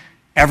mean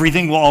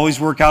everything will always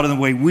work out in the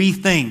way we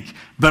think,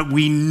 but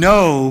we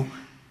know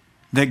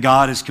that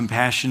God is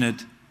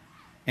compassionate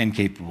and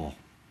capable.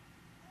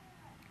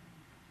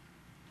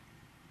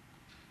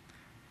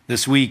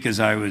 This week, as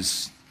I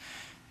was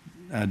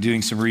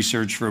doing some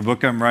research for a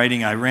book I'm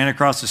writing, I ran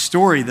across a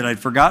story that I'd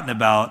forgotten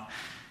about,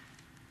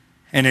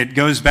 and it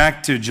goes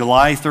back to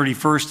July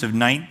 31st of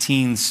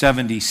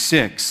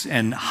 1976,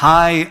 and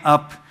high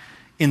up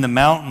in the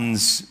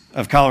mountains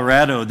of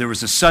Colorado, there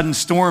was a sudden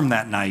storm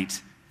that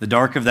night, the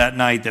dark of that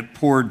night, that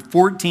poured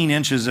 14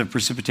 inches of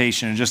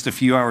precipitation in just a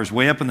few hours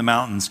way up in the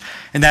mountains.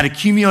 And that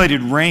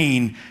accumulated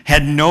rain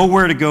had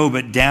nowhere to go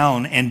but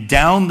down, and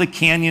down the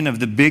canyon of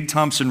the Big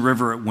Thompson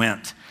River it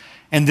went.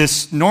 And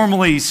this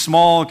normally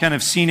small, kind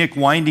of scenic,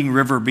 winding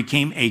river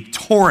became a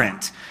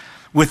torrent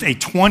with a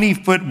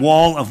 20-foot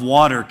wall of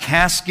water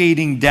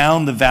cascading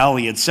down the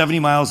valley at 70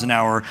 miles an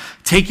hour,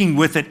 taking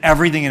with it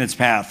everything in its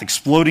path,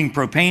 exploding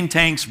propane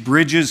tanks,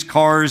 bridges,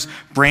 cars,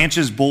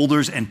 branches,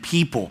 boulders, and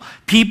people.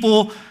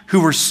 People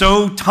who were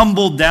so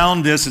tumbled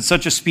down this at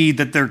such a speed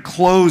that their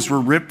clothes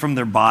were ripped from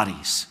their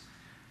bodies.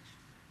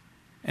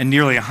 And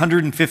nearly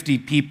 150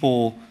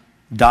 people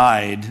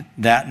died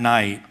that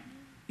night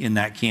in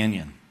that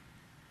canyon.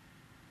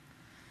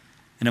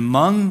 And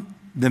among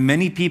the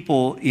many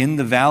people in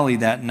the valley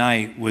that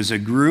night was a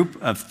group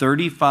of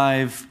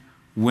 35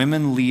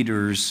 women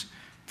leaders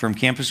from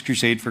Campus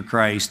Crusade for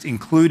Christ,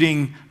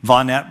 including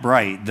Vonette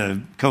Bright,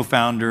 the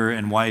co-founder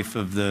and wife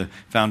of the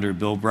founder,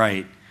 Bill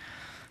Bright.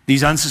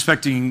 These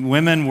unsuspecting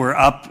women were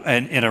up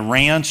at a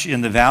ranch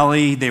in the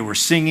valley. They were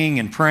singing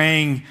and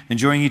praying,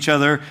 enjoying each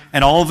other.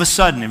 And all of a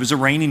sudden, it was a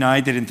rainy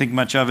night. They didn't think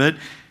much of it.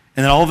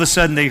 And then all of a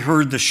sudden, they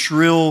heard the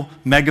shrill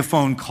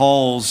megaphone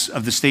calls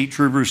of the state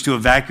troopers to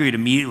evacuate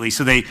immediately.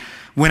 So they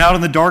went out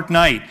in the dark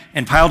night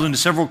and piled into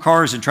several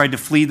cars and tried to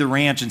flee the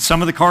ranch. And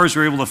some of the cars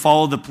were able to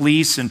follow the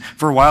police and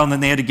for a while, and then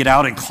they had to get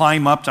out and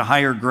climb up to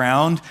higher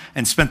ground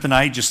and spent the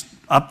night just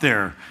up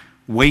there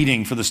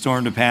waiting for the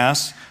storm to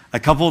pass. A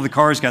couple of the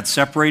cars got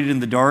separated in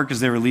the dark as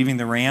they were leaving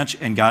the ranch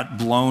and got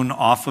blown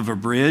off of a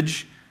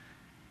bridge.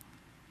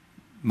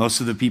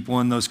 Most of the people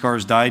in those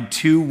cars died.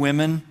 2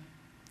 women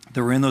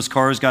that were in those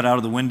cars got out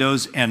of the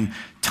windows and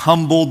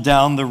tumbled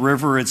down the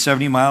river at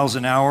 70 miles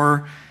an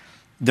hour,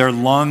 their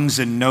lungs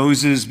and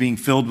noses being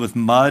filled with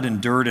mud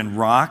and dirt and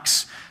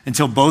rocks,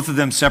 until both of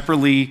them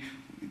separately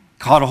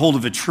caught a hold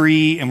of a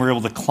tree and were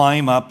able to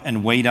climb up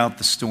and wait out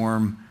the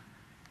storm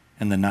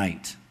and the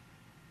night.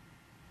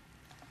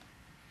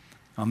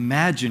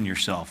 Imagine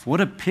yourself. What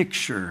a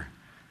picture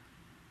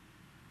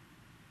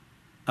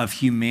of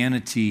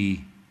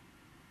humanity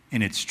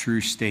in its true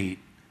state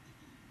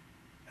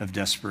of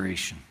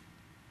desperation.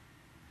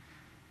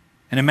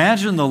 And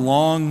imagine the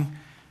long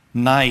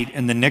night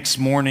and the next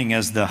morning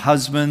as the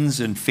husbands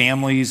and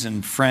families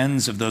and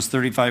friends of those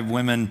 35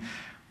 women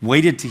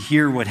waited to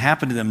hear what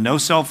happened to them. No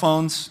cell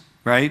phones,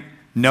 right?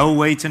 No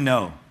way to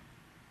know.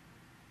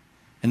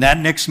 And that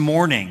next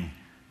morning,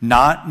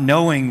 not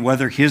knowing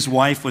whether his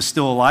wife was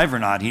still alive or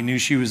not. He knew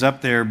she was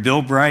up there.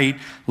 Bill Bright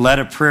led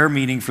a prayer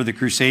meeting for the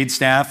Crusade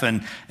staff,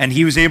 and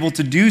he was able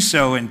to do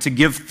so and to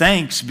give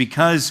thanks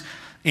because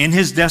in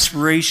his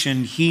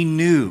desperation, he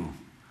knew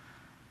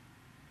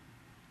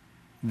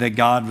that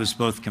God was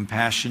both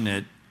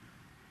compassionate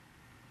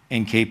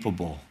and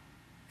capable,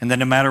 and that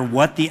no matter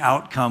what the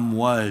outcome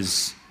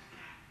was,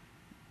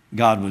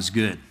 God was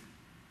good.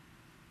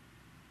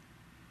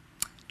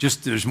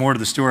 There's more to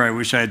the story. I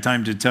wish I had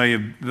time to tell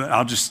you, but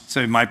I'll just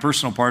say my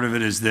personal part of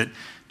it is that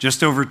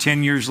just over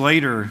 10 years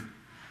later,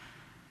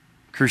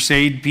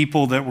 Crusade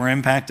people that were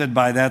impacted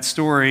by that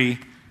story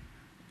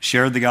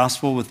shared the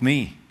gospel with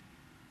me.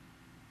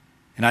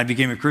 And I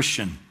became a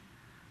Christian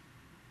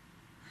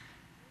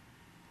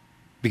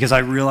because I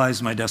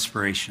realized my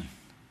desperation.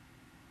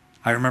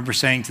 I remember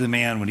saying to the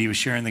man when he was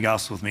sharing the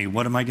gospel with me,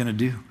 what am I going to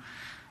do?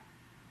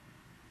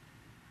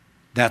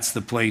 That's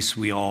the place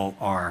we all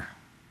are.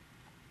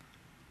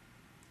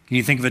 Can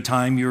you think of a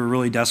time you were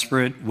really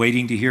desperate,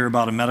 waiting to hear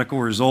about a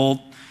medical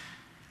result?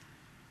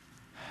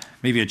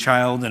 Maybe a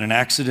child in an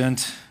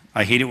accident.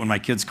 I hate it when my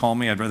kids call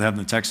me. I'd rather have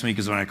them text me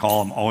because when I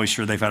call, I'm always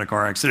sure they've had a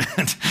car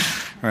accident,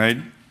 right?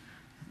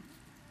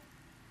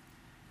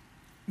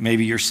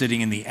 Maybe you're sitting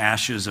in the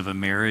ashes of a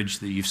marriage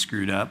that you've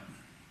screwed up.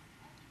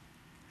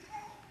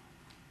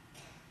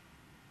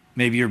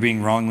 Maybe you're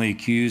being wrongly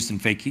accused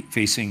and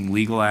facing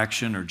legal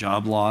action or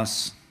job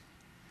loss.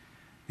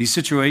 These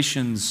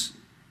situations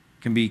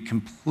can be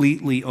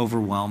completely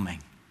overwhelming.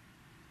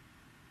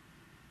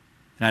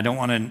 And I don't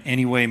want to in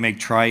any way make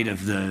trite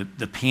of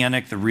the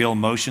panic, the real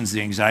emotions,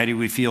 the anxiety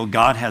we feel.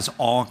 God has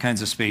all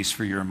kinds of space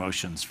for your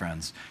emotions,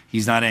 friends.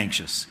 He's not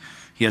anxious.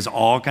 He has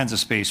all kinds of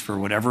space for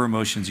whatever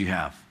emotions you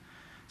have.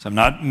 So I'm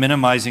not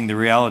minimizing the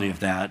reality of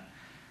that,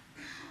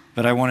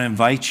 but I want to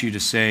invite you to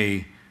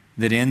say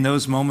that in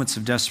those moments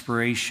of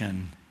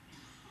desperation,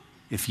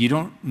 if you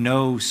don't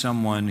know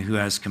someone who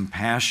has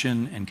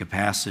compassion and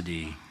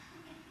capacity,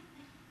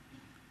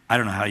 I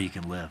don't know how you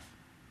can live.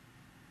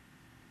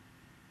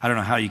 I don't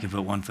know how you can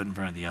put one foot in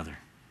front of the other.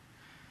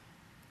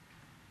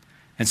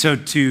 And so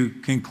to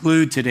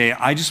conclude today,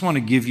 I just want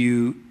to give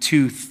you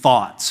 2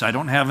 thoughts. I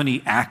don't have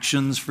any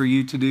actions for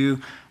you to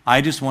do.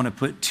 I just want to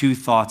put 2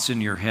 thoughts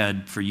in your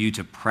head for you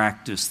to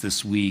practice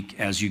this week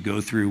as you go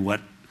through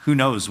who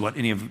knows what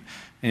any of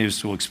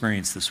us will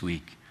experience this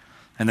week.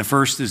 And the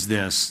first is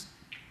this,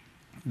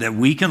 that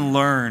we can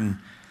learn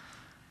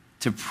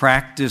to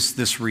practice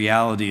this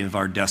reality of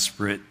our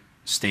desperate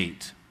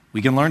state.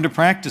 We can learn to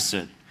practice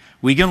it.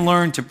 We can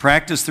learn to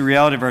practice the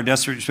reality of our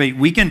desperate state.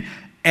 We can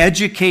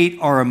educate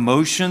our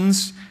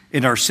emotions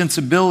and our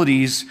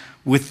sensibilities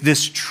with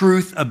this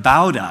truth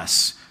about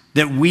us,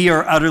 that we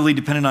are utterly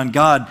dependent on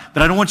God.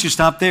 But I don't want you to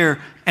stop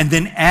there and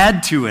then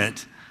add to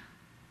it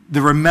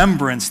the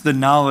remembrance, the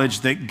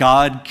knowledge that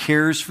God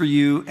cares for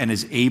you and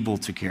is able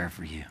to care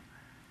for you.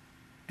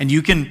 And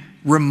you can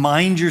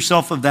remind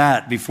yourself of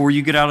that before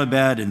you get out of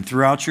bed and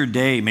throughout your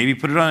day. Maybe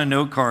put it on a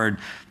note card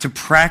to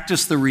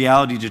practice the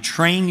reality, to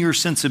train your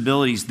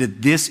sensibilities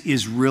that this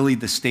is really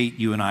the state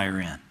you and I are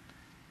in.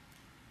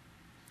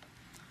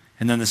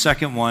 And then the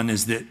second one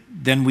is that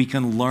then we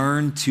can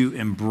learn to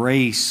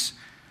embrace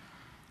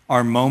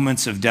our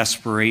moments of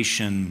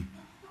desperation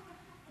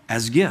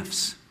as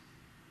gifts.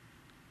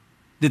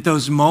 That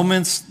those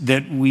moments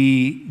that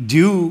we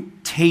do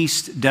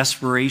taste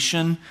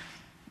desperation,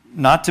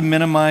 not to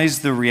minimize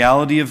the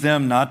reality of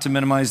them, not to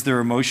minimize their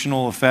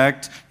emotional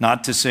effect,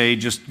 not to say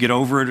just get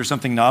over it or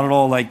something, not at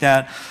all like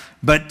that,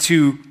 but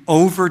to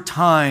over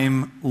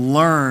time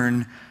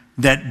learn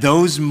that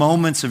those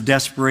moments of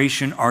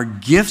desperation are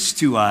gifts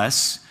to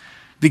us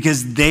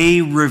because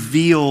they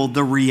reveal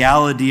the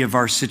reality of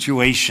our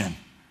situation.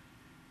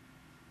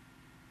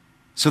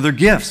 So they're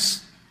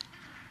gifts.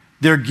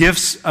 They're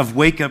gifts of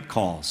wake-up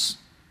calls.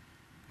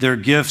 They're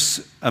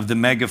gifts of the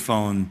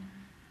megaphone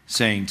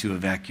saying to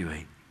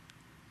evacuate.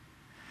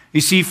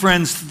 You see,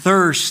 friends,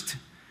 thirst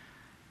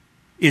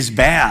is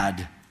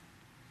bad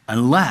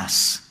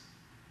unless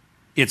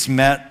it's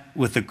met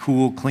with a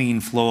cool,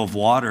 clean flow of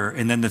water,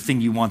 and then the thing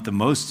you want the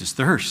most is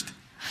thirst.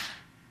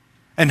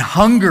 And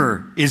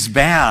hunger is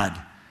bad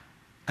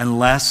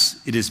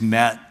unless it is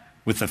met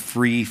with a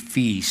free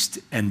feast,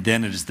 and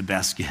then it is the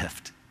best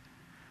gift.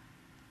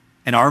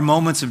 And our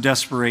moments of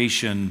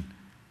desperation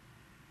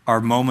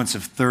are moments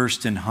of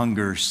thirst and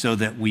hunger so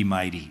that we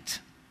might eat,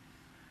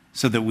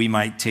 so that we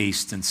might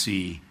taste and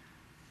see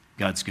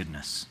God's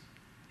goodness.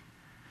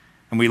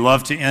 And we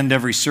love to end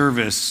every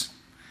service,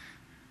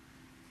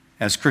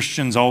 as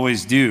Christians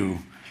always do,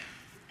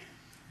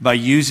 by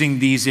using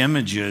these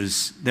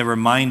images that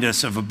remind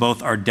us of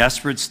both our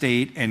desperate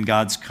state and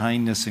God's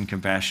kindness and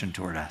compassion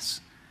toward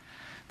us.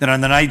 That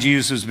on the night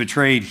Jesus was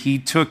betrayed, he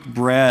took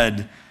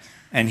bread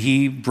and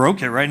he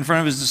broke it right in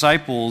front of his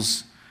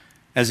disciples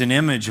as an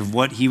image of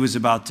what he was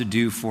about to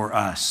do for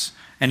us.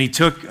 And he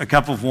took a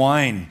cup of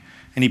wine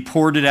and he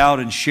poured it out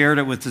and shared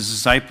it with his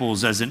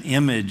disciples as an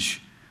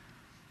image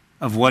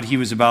of what he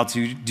was about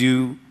to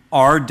do,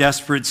 our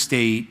desperate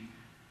state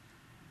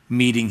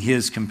meeting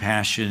his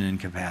compassion and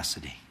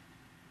capacity.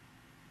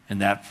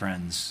 And that,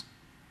 friends,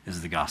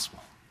 is the gospel.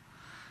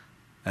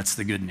 That's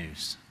the good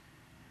news.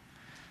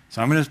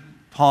 So I'm going to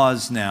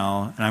pause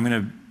now, and I'm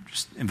going to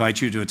just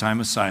invite you to a time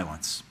of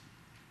silence.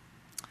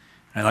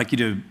 I'd like you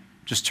to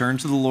just turn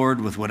to the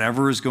Lord with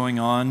whatever is going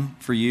on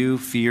for you,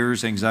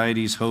 fears,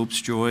 anxieties, hopes,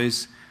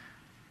 joys.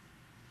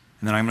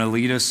 And then I'm going to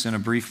lead us in a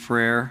brief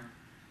prayer.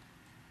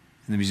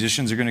 And the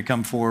musicians are going to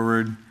come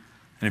forward.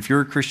 And if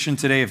you're a Christian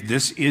today, if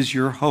this is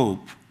your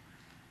hope,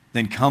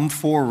 then come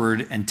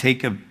forward and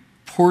take a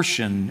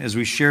portion, as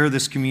we share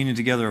this communion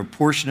together, a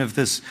portion of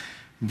this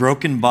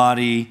broken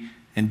body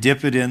and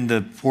dip it in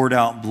the poured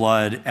out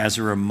blood as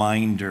a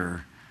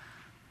reminder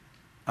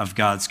of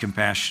God's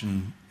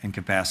compassion and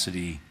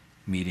capacity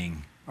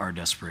meeting our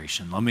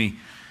desperation. Let me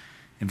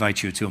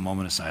invite you to a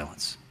moment of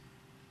silence.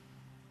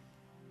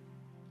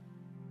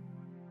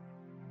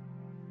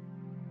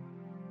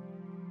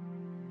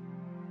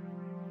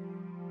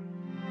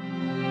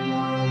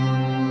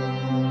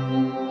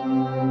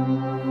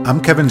 I'm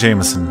Kevin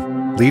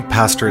Jameson, lead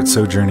pastor at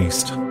Sojourn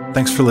East.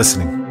 Thanks for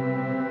listening.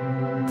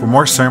 For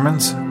more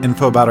sermons,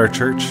 info about our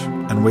church,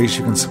 and ways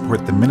you can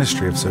support the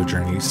ministry of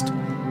Sojourn East,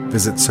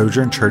 visit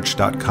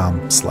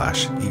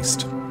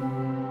sojournchurch.com/east.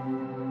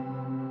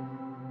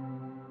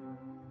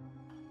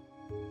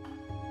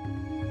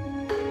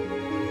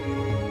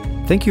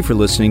 Thank you for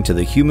listening to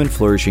the Human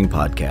Flourishing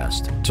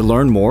Podcast. To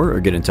learn more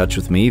or get in touch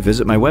with me,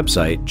 visit my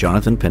website,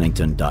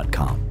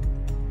 jonathanpennington.com.